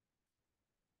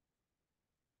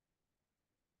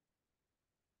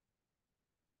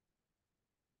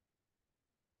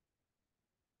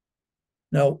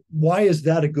 Now, why is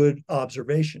that a good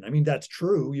observation? I mean, that's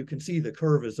true. You can see the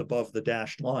curve is above the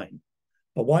dashed line.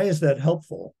 But why is that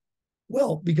helpful?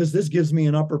 Well, because this gives me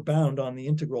an upper bound on the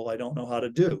integral I don't know how to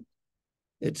do.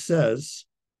 It says,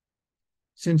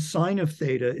 since sine of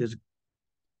theta is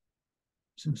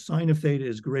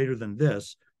greater than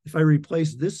this, if I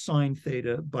replace this sine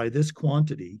theta by this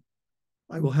quantity,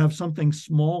 I will have something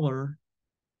smaller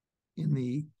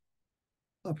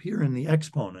up here in the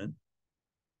exponent.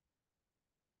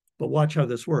 But watch how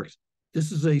this works.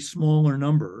 This is a smaller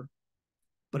number,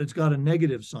 but it's got a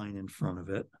negative sign in front of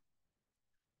it.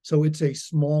 So it's a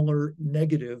smaller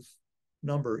negative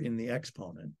number in the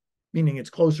exponent, meaning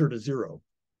it's closer to 0,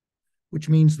 which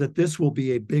means that this will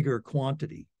be a bigger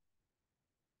quantity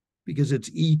because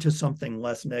it's e to something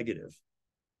less negative.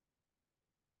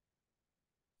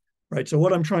 Right, so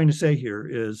what I'm trying to say here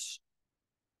is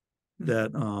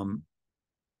that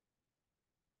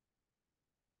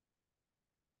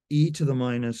e to the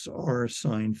minus r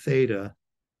sine theta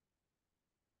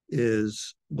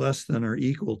is less than or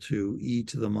equal to e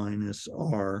to the minus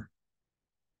r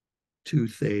 2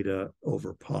 theta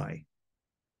over pi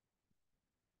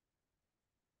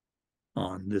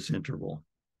on this interval.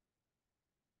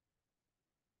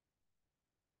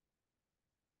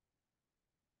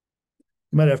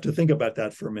 You might have to think about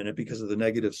that for a minute because of the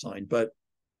negative sign, but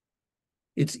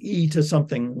it's e to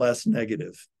something less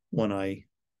negative when I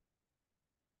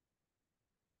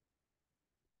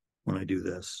do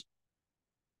this.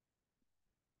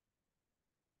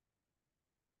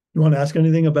 You want to ask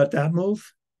anything about that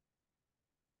move?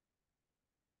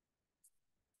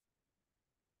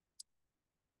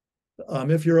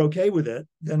 If you're okay with it,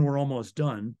 then we're almost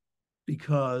done,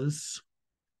 because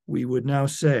we would now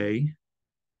say,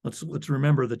 let's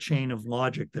remember the chain of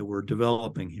logic that we're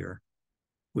developing here.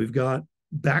 We've got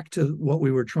back to what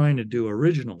we were trying to do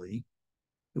originally.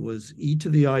 It was e to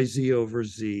the iz over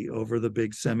z over the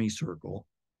big semicircle,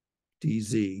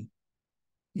 dz,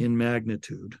 in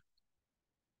magnitude.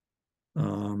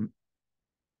 I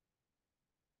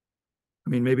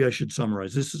mean, maybe I should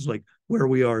summarize. This is like where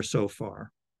we are so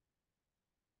far.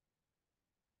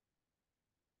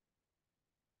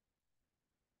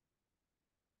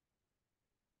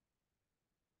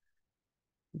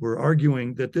 We're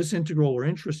arguing that this integral we're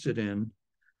interested in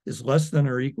is less than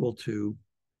or equal to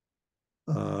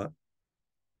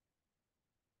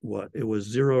what? It was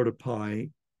 0 to pi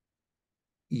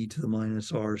e to the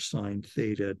minus r sine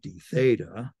theta d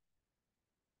theta.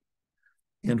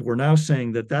 And we're now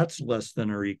saying that that's less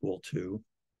than or equal to,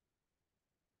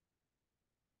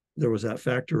 there was that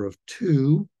factor of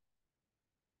 2,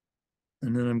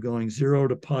 and then I'm going 0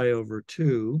 to pi over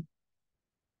 2.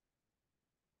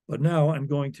 But now I'm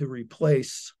going to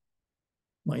replace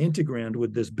my integrand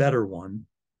with this better one,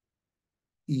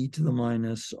 e to the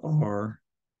minus r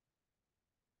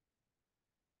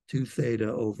 2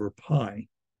 theta over pi.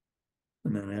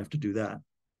 And then I have to do that,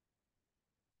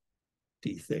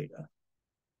 d theta.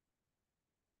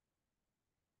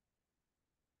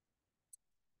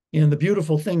 And the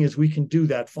beautiful thing is we can do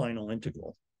that final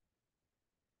integral.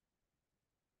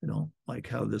 I don't like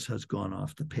how this has gone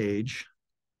off the page.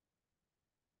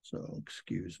 So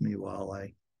excuse me while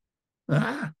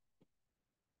let's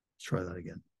try that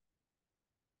again.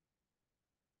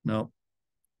 No,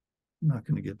 I'm not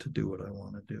going to get to do what I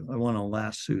want to do. I want to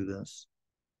lasso this.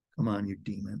 Come on, you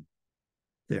demon.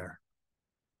 There.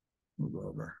 Move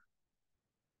over.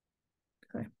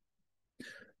 Okay.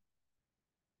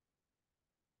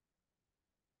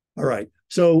 All right.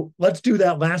 So let's do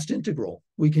that last integral.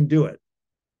 We can do it.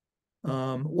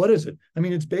 What is it? I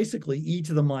mean, it's basically e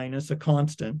to the minus a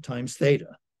constant times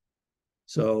theta.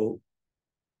 So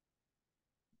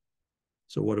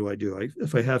what do I do?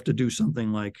 If I have to do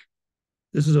something like,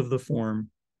 this is of the form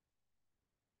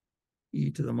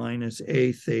e to the minus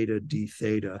a theta d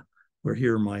theta, where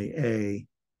here my a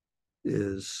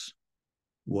is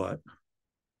what?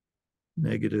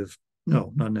 Negative,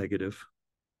 no, not negative.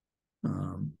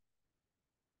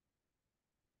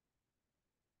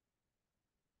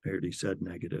 I already said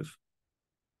negative.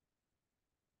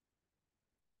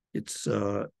 It's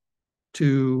 2r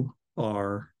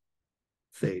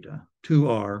theta,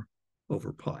 2r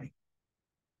over pi.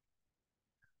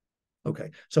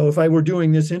 Okay, so if I were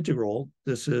doing this integral,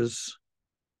 this is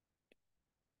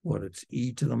what? It's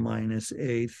e to the minus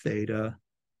a theta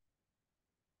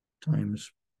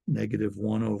times negative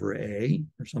 1 over a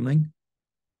or something.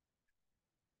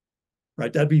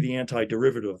 Right, that'd be the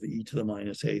antiderivative of e to the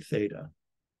minus a theta.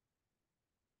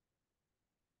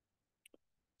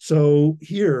 So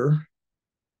here,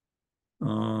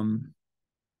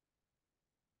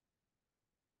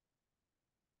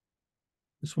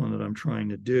 this one that I'm trying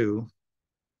to do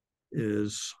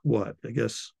is what? I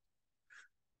guess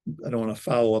I don't want to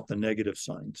foul up the negative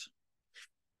signs.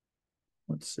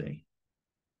 Let's see.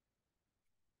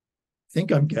 I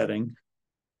think I'm getting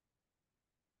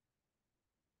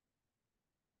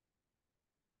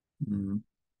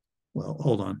well,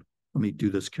 hold on. Let me do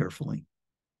this carefully.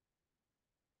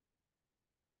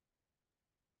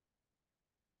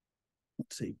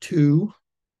 Let's see, 2.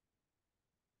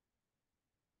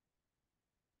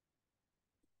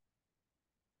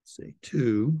 Let's say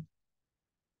 2.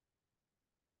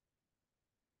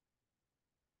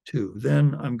 2.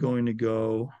 Then I'm going to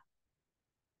go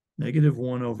negative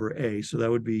 1 over a. So that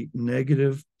would be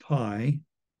negative pi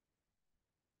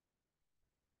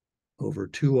over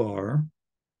 2r.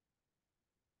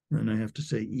 Then I have to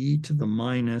say e to the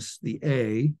minus the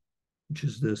a, which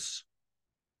is this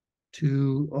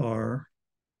 2r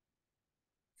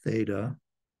theta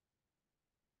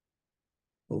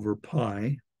over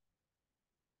pi.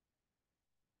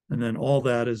 And then all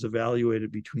that is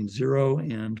evaluated between 0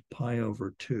 and pi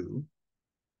over 2.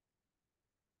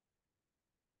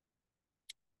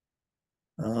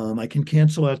 I can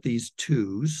cancel out these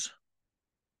 2's.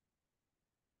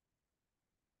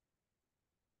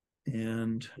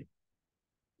 And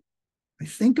I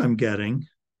think I'm getting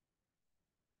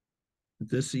that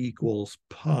this equals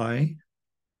pi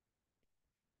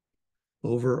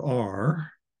over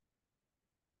r.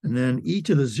 And then e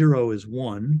to the 0 is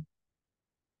 1.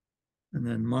 And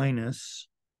then minus,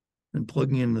 and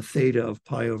plugging in the theta of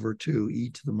pi over 2, e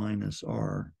to the minus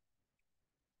r.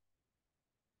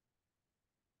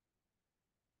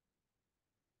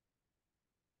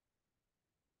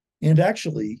 And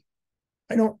actually,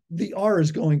 the r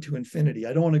is going to infinity.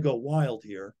 I don't want to go wild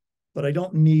here, but I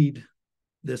don't need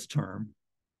this term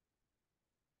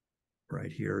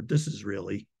right here. This is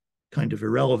really kind of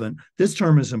irrelevant. This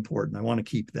term is important. I want to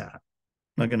keep that.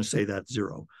 I'm not going to say that's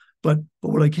 0. But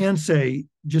what I can say,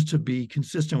 just to be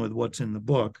consistent with what's in the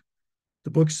book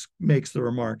makes the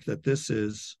remark that this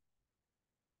is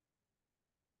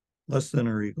less than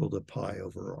or equal to pi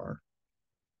over r.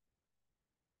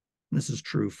 This is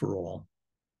true for all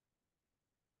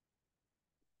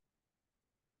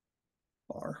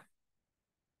r.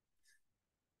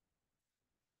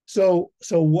 So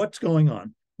what's going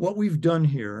on? What we've done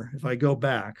here, if I go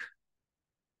back,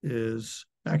 is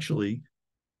actually,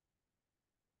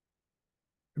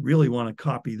 I really want to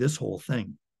copy this whole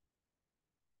thing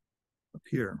up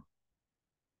here.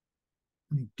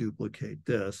 Let me duplicate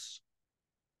this.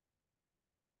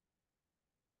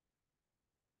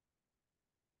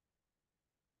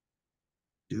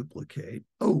 Duplicate.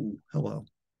 Oh, hello.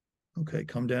 Okay,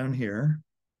 come down here.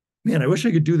 Man, I wish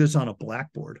I could do this on a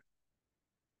blackboard.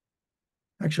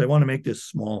 Actually, I want to make this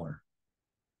smaller.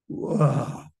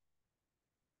 Whoa.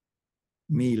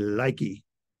 Me likey.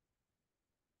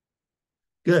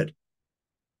 Good.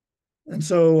 And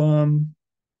so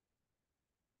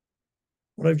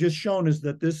what I've just shown is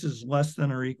that this is less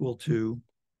than or equal to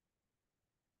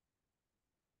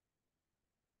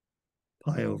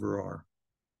pi over r.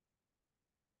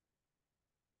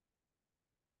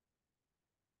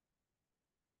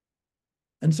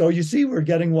 And so you see, we're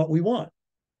getting what we want,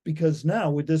 because now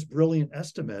with this brilliant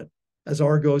estimate, as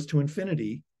r goes to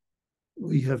infinity,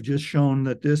 we have just shown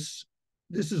that this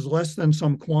is less than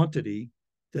some quantity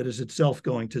that is itself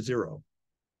going to zero.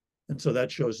 And so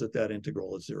that shows that that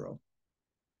integral is zero.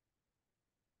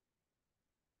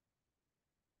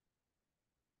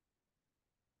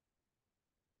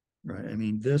 Right, I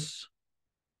mean, this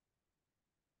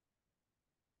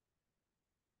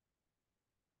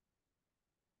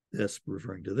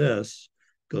referring to this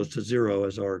goes to zero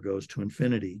as r goes to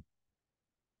infinity.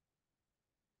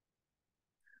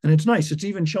 And it's nice, it's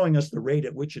even showing us the rate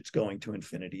at which it's going to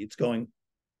infinity. It's going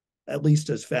at least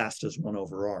as fast as 1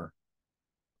 over r.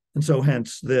 And so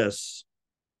hence this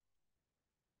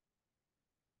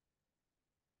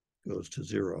goes to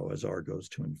zero as r goes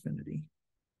to infinity.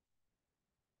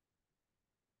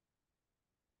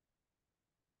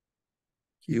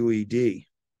 QED.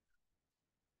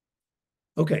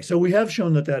 Okay, so we have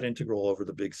shown that that integral over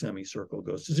the big semicircle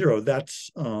goes to zero.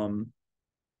 That's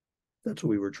what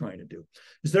we were trying to do.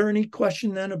 Is there any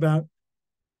question then about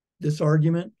this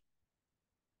argument?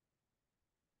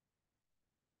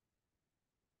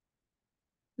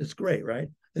 It's great, right?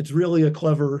 It's really a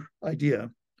clever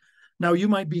idea. Now, you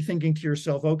might be thinking to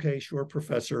yourself, okay, sure,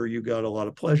 professor, you got a lot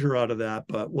of pleasure out of that,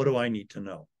 but what do I need to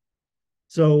know?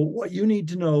 So what you need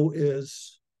to know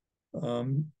is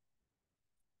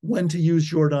when to use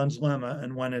Jordan's lemma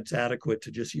and when it's adequate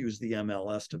to just use the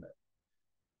ML estimate.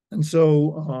 And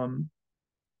so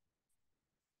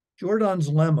Jordan's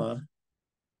lemma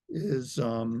is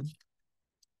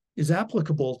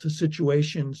applicable to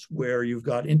situations where you've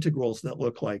got integrals that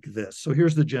look like this. So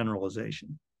here's the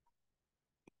generalization.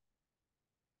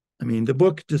 I mean, the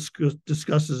book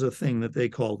discusses a thing that they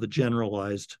call the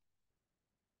generalized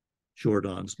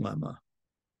Jordan's lemma.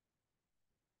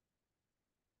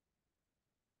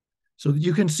 So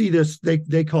you can see this,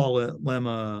 they call it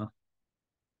lemma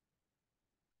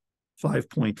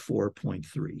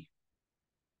 5.4.3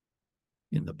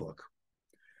 in the book.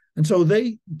 And so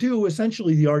they do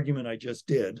essentially the argument I just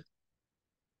did.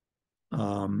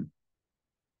 And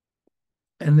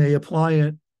they apply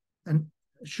it and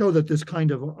show that this kind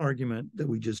of argument that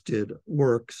we just did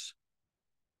works.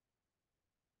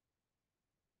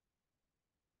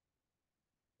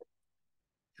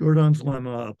 Jordan's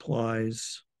lemma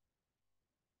applies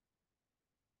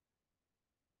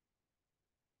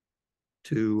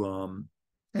to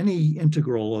any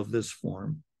integral of this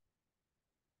form.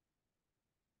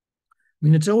 I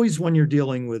mean, it's always when you're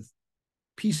dealing with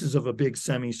pieces of a big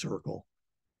semicircle.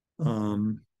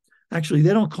 Actually,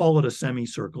 they don't call it a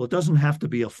semicircle. It doesn't have to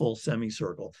be a full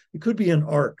semicircle. It could be an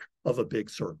arc of a big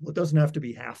circle. It doesn't have to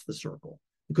be half the circle.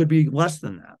 It could be less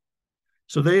than that.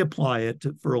 So they apply it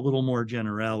for a little more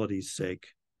generality's sake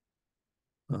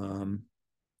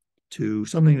to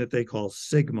something that they call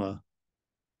sigma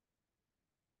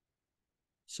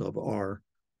sub r.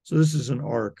 So this is an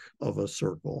arc of a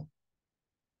circle.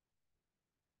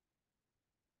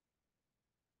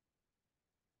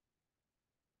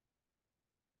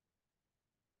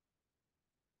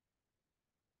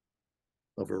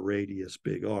 Of a radius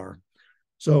big R.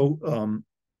 So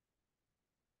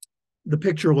the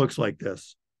picture looks like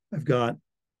this. I've got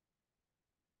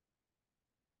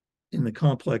in the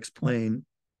complex plane,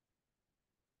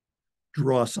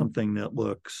 draw something that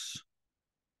looks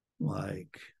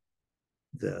like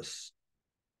this.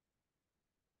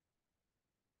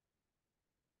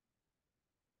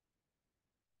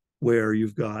 Where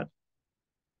you've got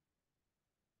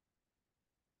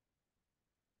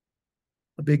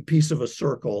a big piece of a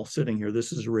circle sitting here.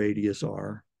 This is radius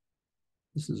R.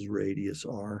 This is radius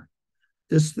R.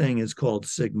 This thing is called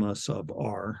sigma sub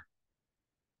R,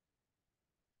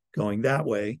 going that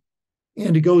way.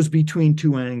 And it goes between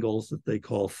two angles that they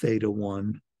call theta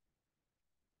 1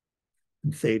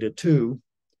 and theta 2.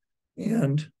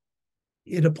 And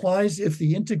it applies if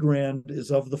the integrand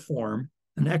is of the form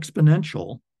an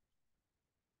exponential,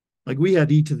 like we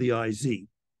had e to the I z.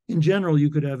 In general,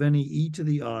 you could have any e to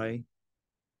the I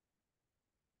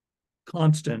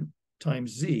constant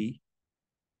times z,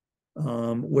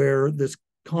 where this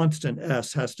constant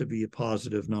s has to be a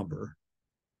positive number.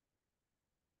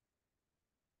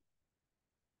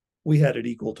 We had it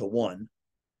equal to 1.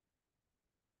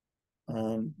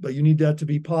 But you need that to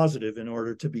be positive in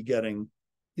order to be getting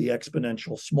the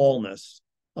exponential smallness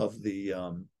of the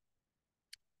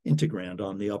integrand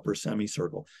on the upper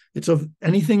semicircle. It's of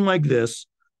anything like this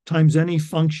times any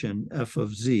function f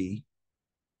of z.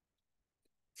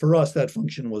 For us, that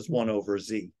function was 1 over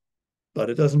z,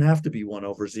 but it doesn't have to be 1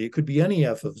 over z. It could be any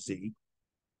f of z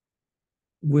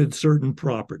with certain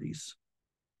properties.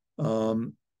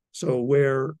 So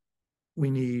where we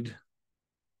need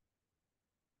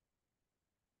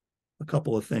a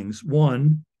couple of things.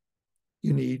 One,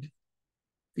 you need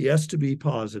the S to be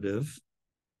positive,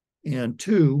 and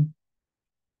two,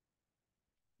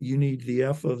 you need the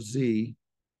f of z.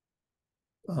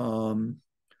 It's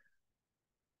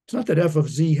not that f of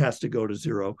z has to go to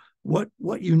 0.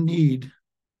 What you need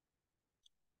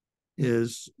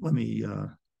is, let me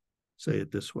say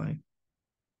it this way.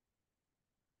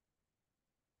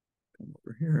 Come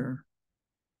over here.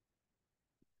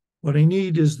 What I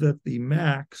need is that the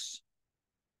max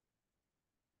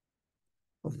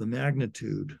of the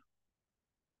magnitude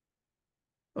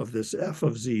of this f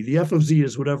of z, the f of z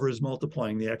is whatever is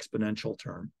multiplying the exponential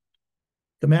term.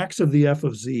 The max of the f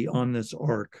of z on this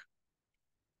arc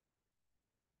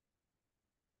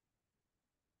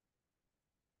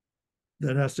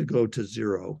that has to go to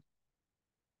 0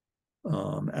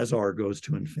 as r goes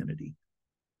to infinity.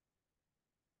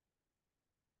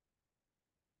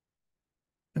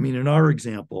 I mean, in our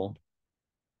example,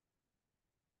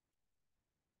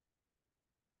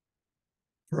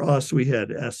 for us, we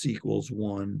had s equals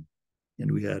 1,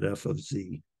 and we had f of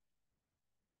z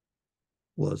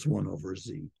was 1 over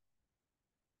z.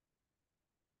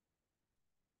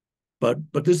 But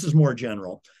this is more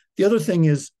general. The other thing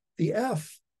is the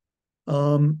f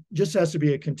just has to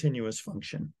be a continuous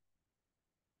function.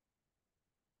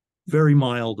 Very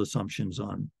mild assumptions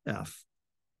on f.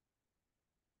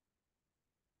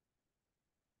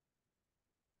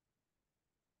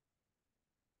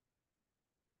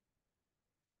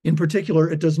 In particular,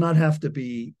 it does not have to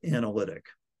be analytic.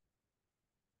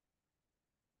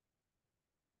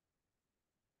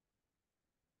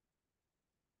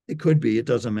 It could be, it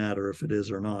doesn't matter if it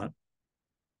is or not.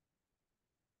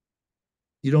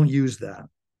 You don't use that.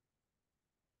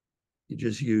 You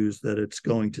just use that it's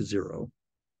going to 0.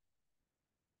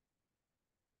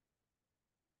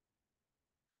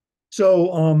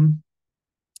 So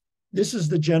this is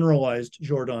the generalized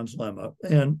Jordan's lemma.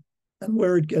 And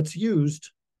where it gets used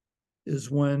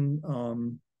is when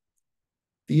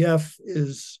the f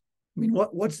is, I mean,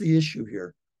 what's the issue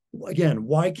here? Again,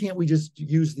 why can't we just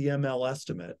use the ML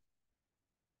estimate?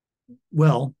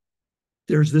 Well,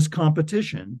 there's this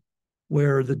competition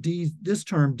where this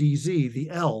term dz, the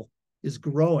L, is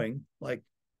growing like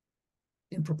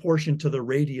in proportion to the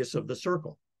radius of the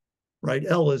circle, right?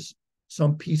 L is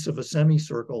some piece of a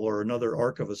semicircle or another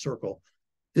arc of a circle.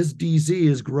 This dz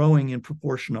is growing in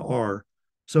proportion to r.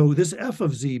 So this f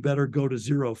of z better go to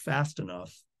 0 fast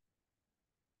enough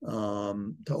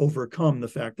to overcome the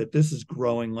fact that this is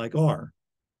growing like r.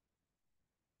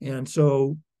 And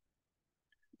so,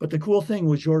 but the cool thing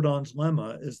with Jordan's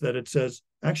lemma is that it says,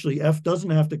 actually, f doesn't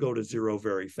have to go to 0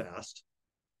 very fast.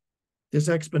 This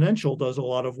exponential does a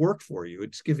lot of work for you.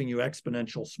 It's giving you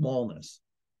exponential smallness.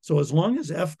 So as long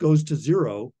as f goes to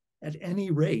 0 at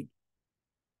any rate,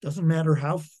 doesn't matter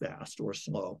how fast or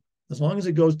slow, as long as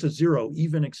it goes to 0,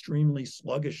 even extremely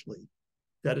sluggishly,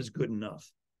 that is good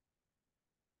enough.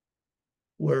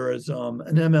 Whereas an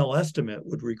ML estimate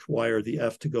would require the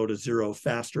f to go to 0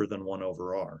 faster than 1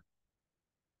 over r.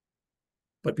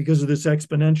 But because of this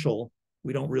exponential,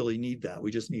 we don't really need that.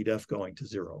 We just need f going to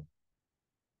 0.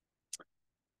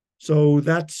 So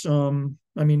that's, I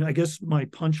mean, I guess my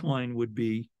punchline would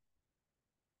be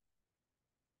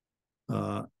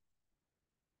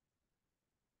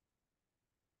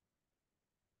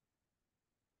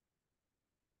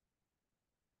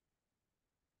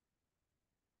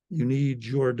you need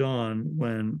Jordan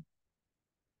when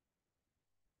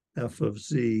f of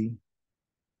z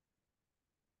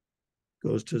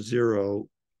goes to 0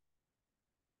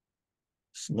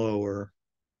 slower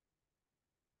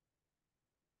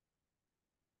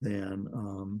than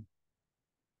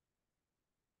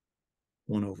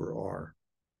 1 over r.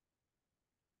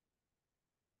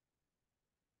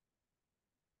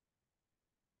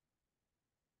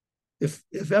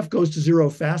 If f goes to 0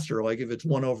 faster, like if it's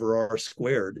 1 over r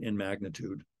squared in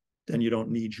magnitude, then you don't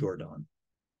need Jordan.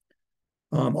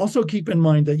 Also keep in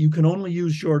mind that you can only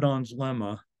use Jordan's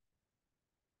lemma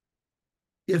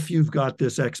if you've got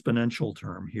this exponential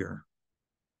term here.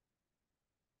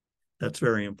 That's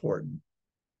very important.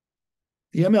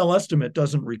 The ML estimate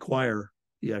doesn't require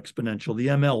the exponential. The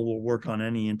ML will work on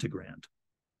any integrand.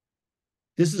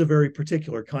 This is a very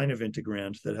particular kind of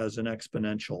integrand that has an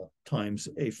exponential times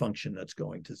a function that's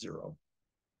going to 0.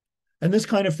 And this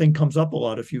kind of thing comes up a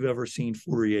lot if you've ever seen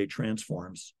Fourier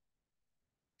transforms.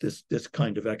 This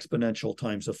kind of exponential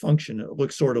times a function, it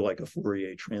looks sort of like a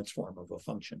Fourier transform of a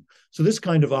function. So this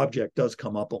kind of object does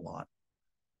come up a lot.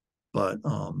 But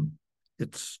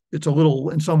it's a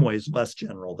little, in some ways, less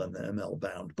general than the ML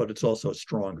bound, but it's also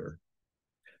stronger.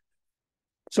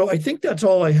 So I think that's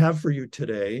all I have for you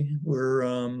today. We're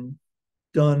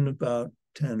done about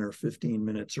 10 or 15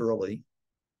 minutes early.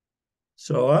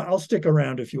 So I'll stick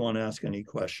around if you want to ask any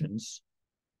questions.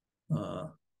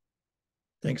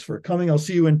 Thanks for coming. I'll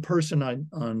see you in person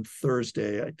on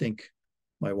Thursday. I think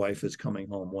my wife is coming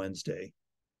home Wednesday.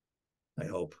 I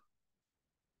hope.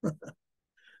 All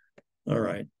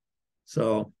right.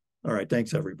 So, all right.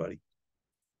 Thanks, everybody.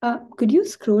 Could you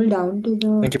scroll down to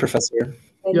the... Thank you, Professor.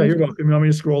 Yeah, you're welcome. You want me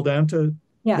to scroll down to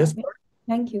this part?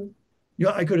 Thank you.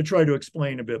 Yeah, I could have tried to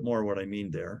explain a bit more what I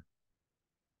mean there.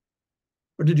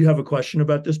 Or did you have a question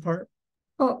about this part?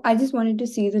 Oh, I just wanted to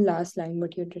see the last line,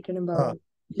 what you'd written about.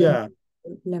 Yeah.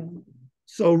 Lemma.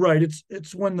 So, right,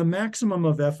 it's when the maximum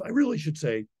of f, I really should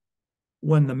say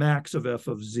when the max of f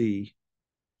of z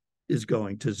is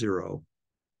going to 0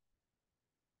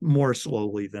 more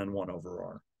slowly than 1 over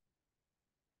r.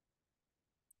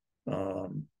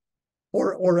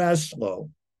 Or as slow.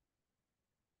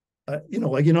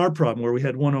 Like in our problem where we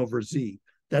had 1 over z,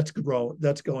 that's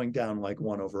going down like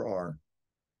 1 over r.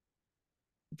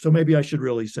 So maybe I should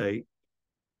really say,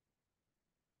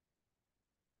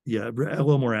 yeah, a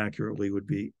little more accurately would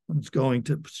be it's going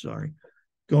to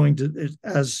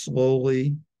as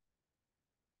slowly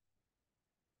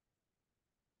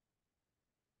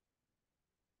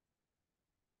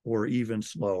or even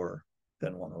slower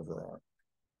than 1 over r.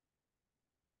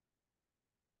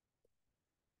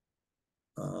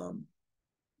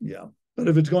 Yeah, but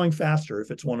if it's going faster, if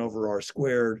it's 1 over r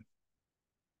squared,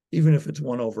 even if it's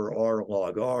 1 over r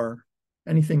log r,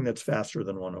 anything that's faster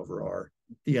than 1 over r,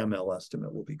 the ML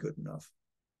estimate will be good enough.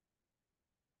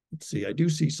 Let's see, I do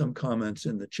see some comments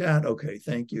in the chat. Okay,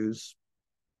 thank yous.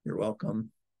 You're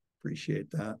welcome. Appreciate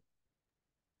that.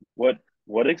 What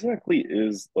exactly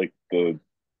is like the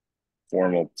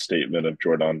formal statement of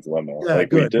Jordan's lemma? Yeah,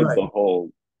 like good, we did right. the whole,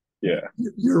 yeah.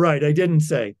 You're right. I didn't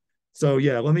say. So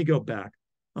yeah, let me go back.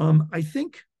 I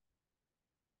think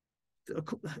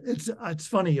it's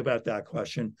funny about that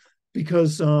question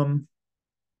because all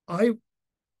right,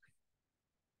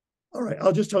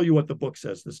 I'll just tell you what the book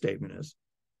says the statement is.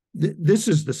 This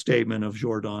is the statement of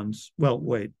Jordan's, well,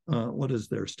 wait, what is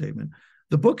their statement?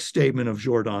 The book statement of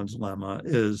Jordan's lemma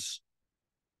is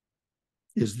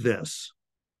this,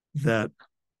 that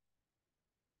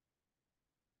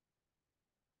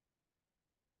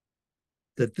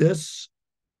this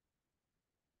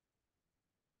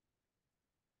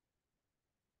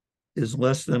is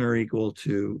less than or equal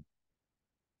to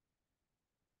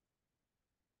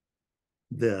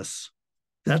this.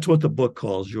 That's what the book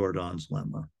calls Jordan's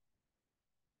lemma.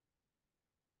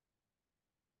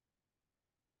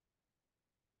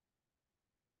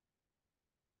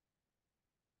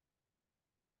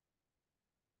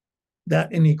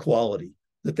 That inequality,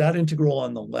 that integral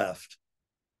on the left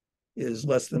is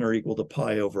less than or equal to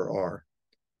pi over r.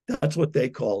 That's what they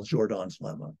call Jordan's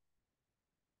lemma.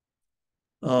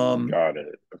 Got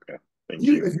it. Okay. Thank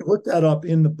you. If you look that up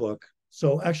in the book,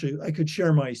 so actually I could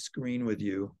share my screen with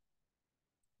you.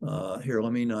 Here,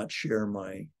 let me not share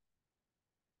my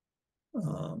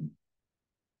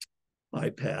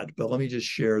iPad, but let me just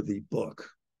share the book.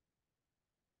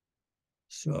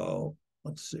 So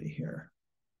let's see here.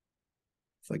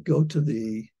 If I go to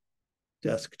the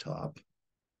desktop,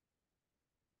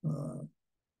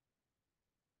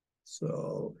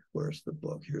 so where's the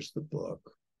book? Here's the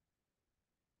book.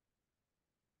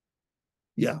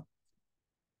 Yeah.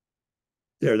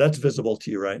 There, that's visible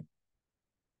to you, right?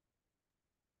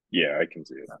 Yeah, I can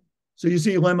see it. So you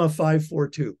see lemma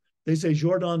 542. They say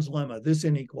Jordan's lemma, this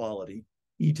inequality,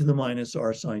 e to the minus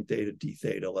r sine theta d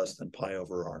theta less than pi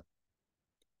over r.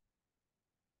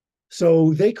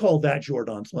 So they call that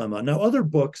Jordan's lemma. Now, other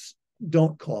books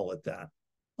don't call it that.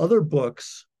 Other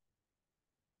books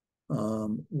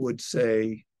would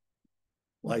say,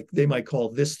 like, they might call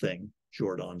this thing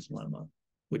Jordan's lemma,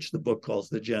 which the book calls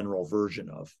the general version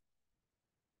of.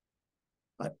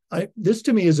 This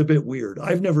to me is a bit weird.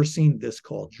 I've never seen this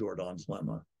called Jordan's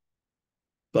lemma.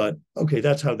 But okay,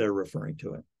 that's how they're referring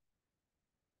to it.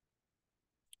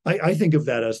 I think of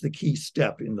that as the key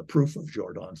step in the proof of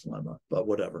Jordan's lemma, but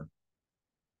whatever.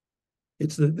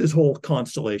 It's this whole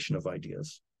constellation of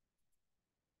ideas.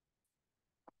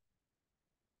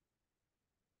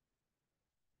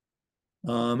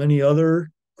 Any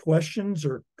other questions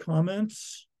or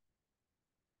comments?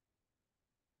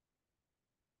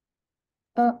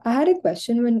 I had a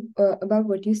question about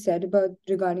what you said about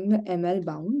regarding the ML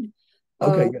bound.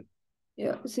 Okay, good.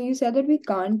 Yeah. So you said that we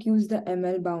can't use the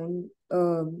ML bound.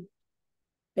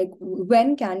 Like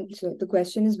when can? So the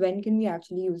question is, when can we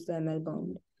actually use the ML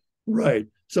bound? Right.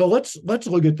 So let's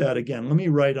look at that again. Let me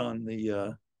write on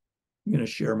the I'm going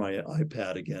to share my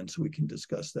iPad again so we can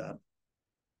discuss that.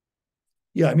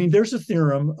 Yeah, I mean, there's a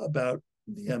theorem about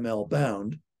the ML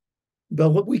bound, but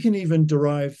what we can even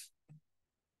derive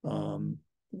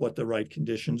what the right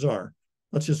conditions are.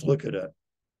 Let's just look at it.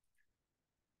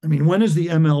 I mean, when is the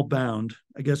ML bound?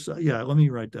 I guess, yeah, let me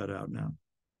write that out now.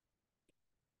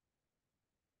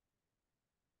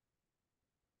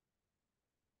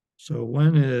 So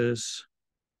when is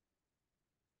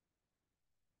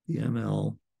the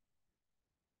ML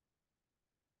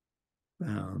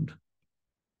bound?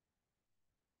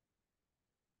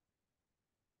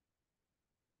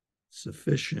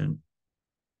 Sufficient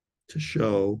to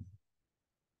show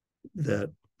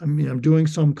that, I mean, I'm doing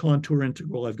some contour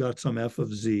integral. I've got some f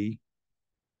of z,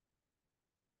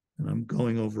 and I'm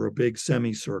going over a big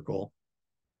semicircle.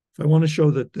 If I want to show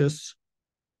that this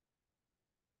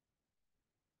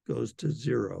goes to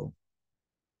 0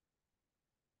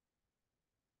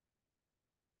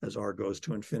 as r goes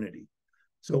to infinity.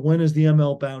 So when is the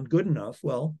ML bound good enough?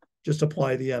 Well, just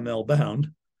apply the ML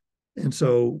bound. And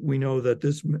so we know that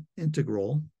this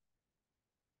integral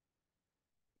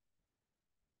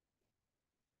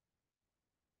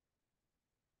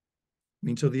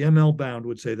so the ML bound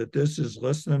would say that this is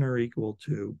less than or equal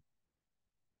to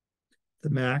the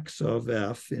max of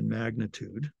f in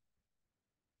magnitude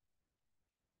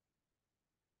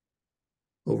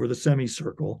over the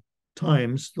semicircle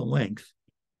times the length.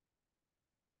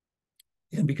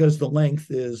 And because the length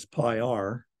is pi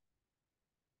r,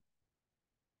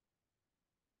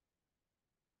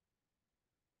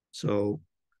 so,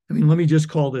 I mean, let me just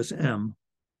call this m.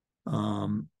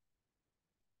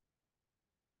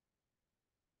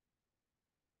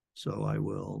 So I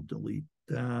will delete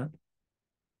that.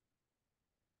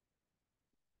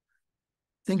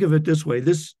 Think of it this way.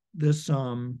 This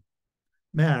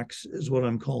max is what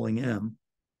I'm calling m.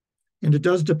 And it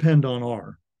does depend on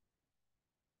r.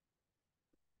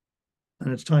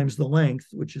 And it's times the length,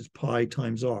 which is pi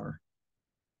times r.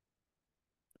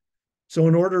 So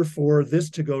in order for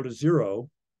this to go to 0,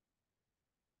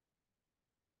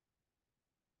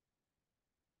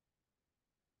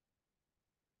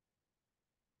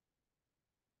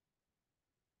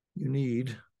 you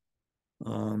need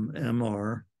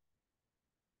mr.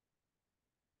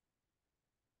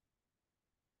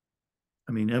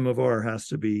 I mean, m of r has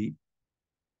to be,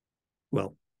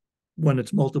 well, when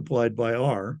it's multiplied by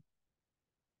r,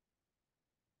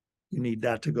 you need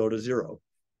that to go to 0.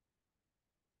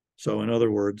 So in other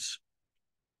words,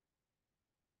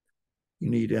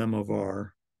 you need m of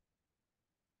r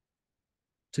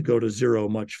to go to 0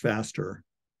 much faster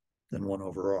than 1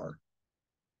 over r.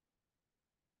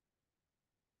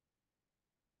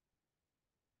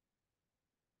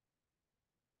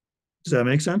 Does that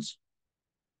make sense?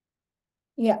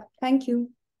 Yeah, thank you.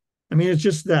 I mean, it's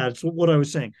just that. It's what I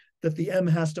was saying, that the m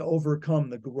has to overcome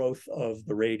the growth of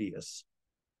the radius.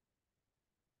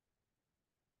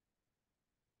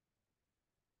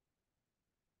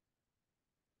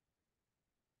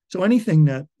 So anything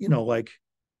that, you know, like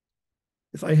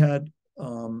if I had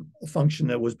a function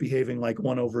that was behaving like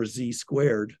 1 over z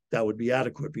squared, that would be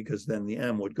adequate because then the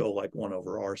m would go like 1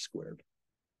 over r squared.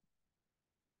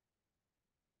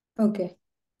 Okay,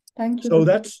 thank you. So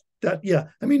that's that. Yeah,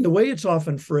 I mean, the way it's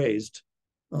often phrased,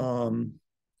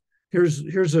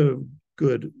 here's a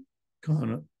good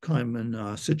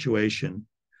common situation.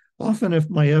 Often if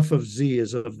my f of z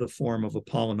is of the form of a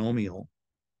polynomial,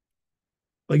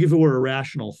 like if it were a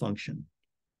rational function,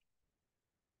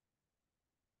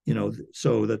 you know,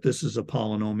 so that this is a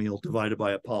polynomial divided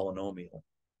by a polynomial.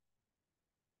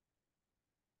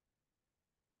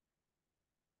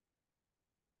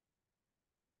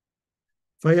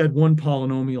 If I had one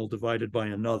polynomial divided by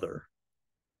another,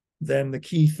 then the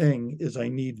key thing is I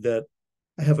need that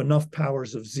I have enough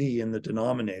powers of z in the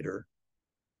denominator.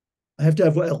 I have to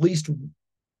have at least,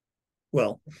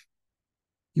 well,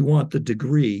 you want the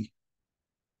degree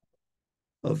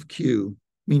of q,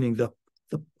 meaning the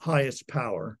highest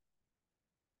power,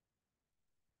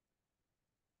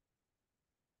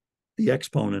 the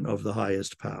exponent of the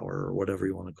highest power, or whatever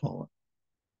you want to call it.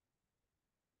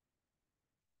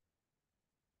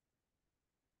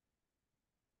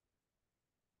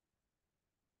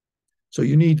 So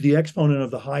you need the exponent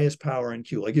of the highest power in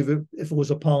q. Like if it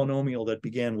was a polynomial that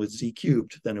began with z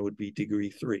cubed, then it would be degree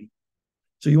 3.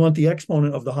 So you want the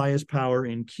exponent of the highest power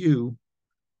in q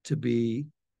to be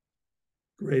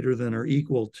greater than or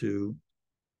equal to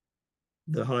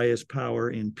the highest power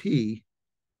in p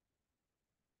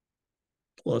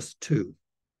plus 2.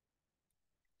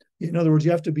 In other words,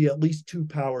 you have to be at least 2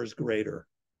 powers greater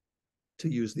to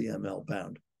use the ML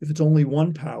bound. If it's only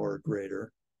 1 power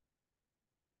greater,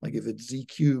 Like if it's z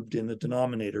cubed in the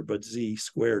denominator, but z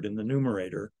squared in the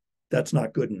numerator, that's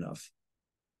not good enough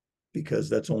because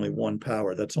that's only one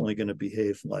power. That's only going to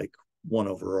behave like 1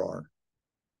 over r,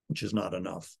 which is not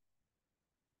enough.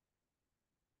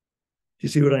 You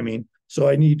see what I mean? So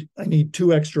I need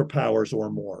 2 extra powers or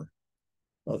more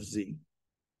of z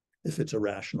if it's a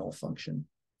rational function.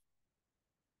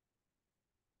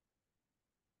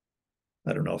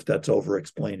 I don't know if that's over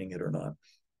explaining it or not.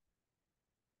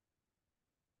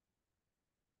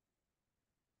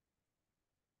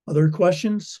 Other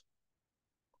questions?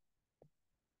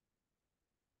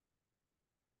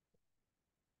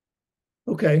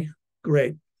 Okay,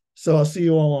 great. So I'll see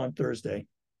you all on Thursday.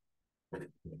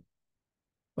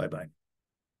 Bye-bye.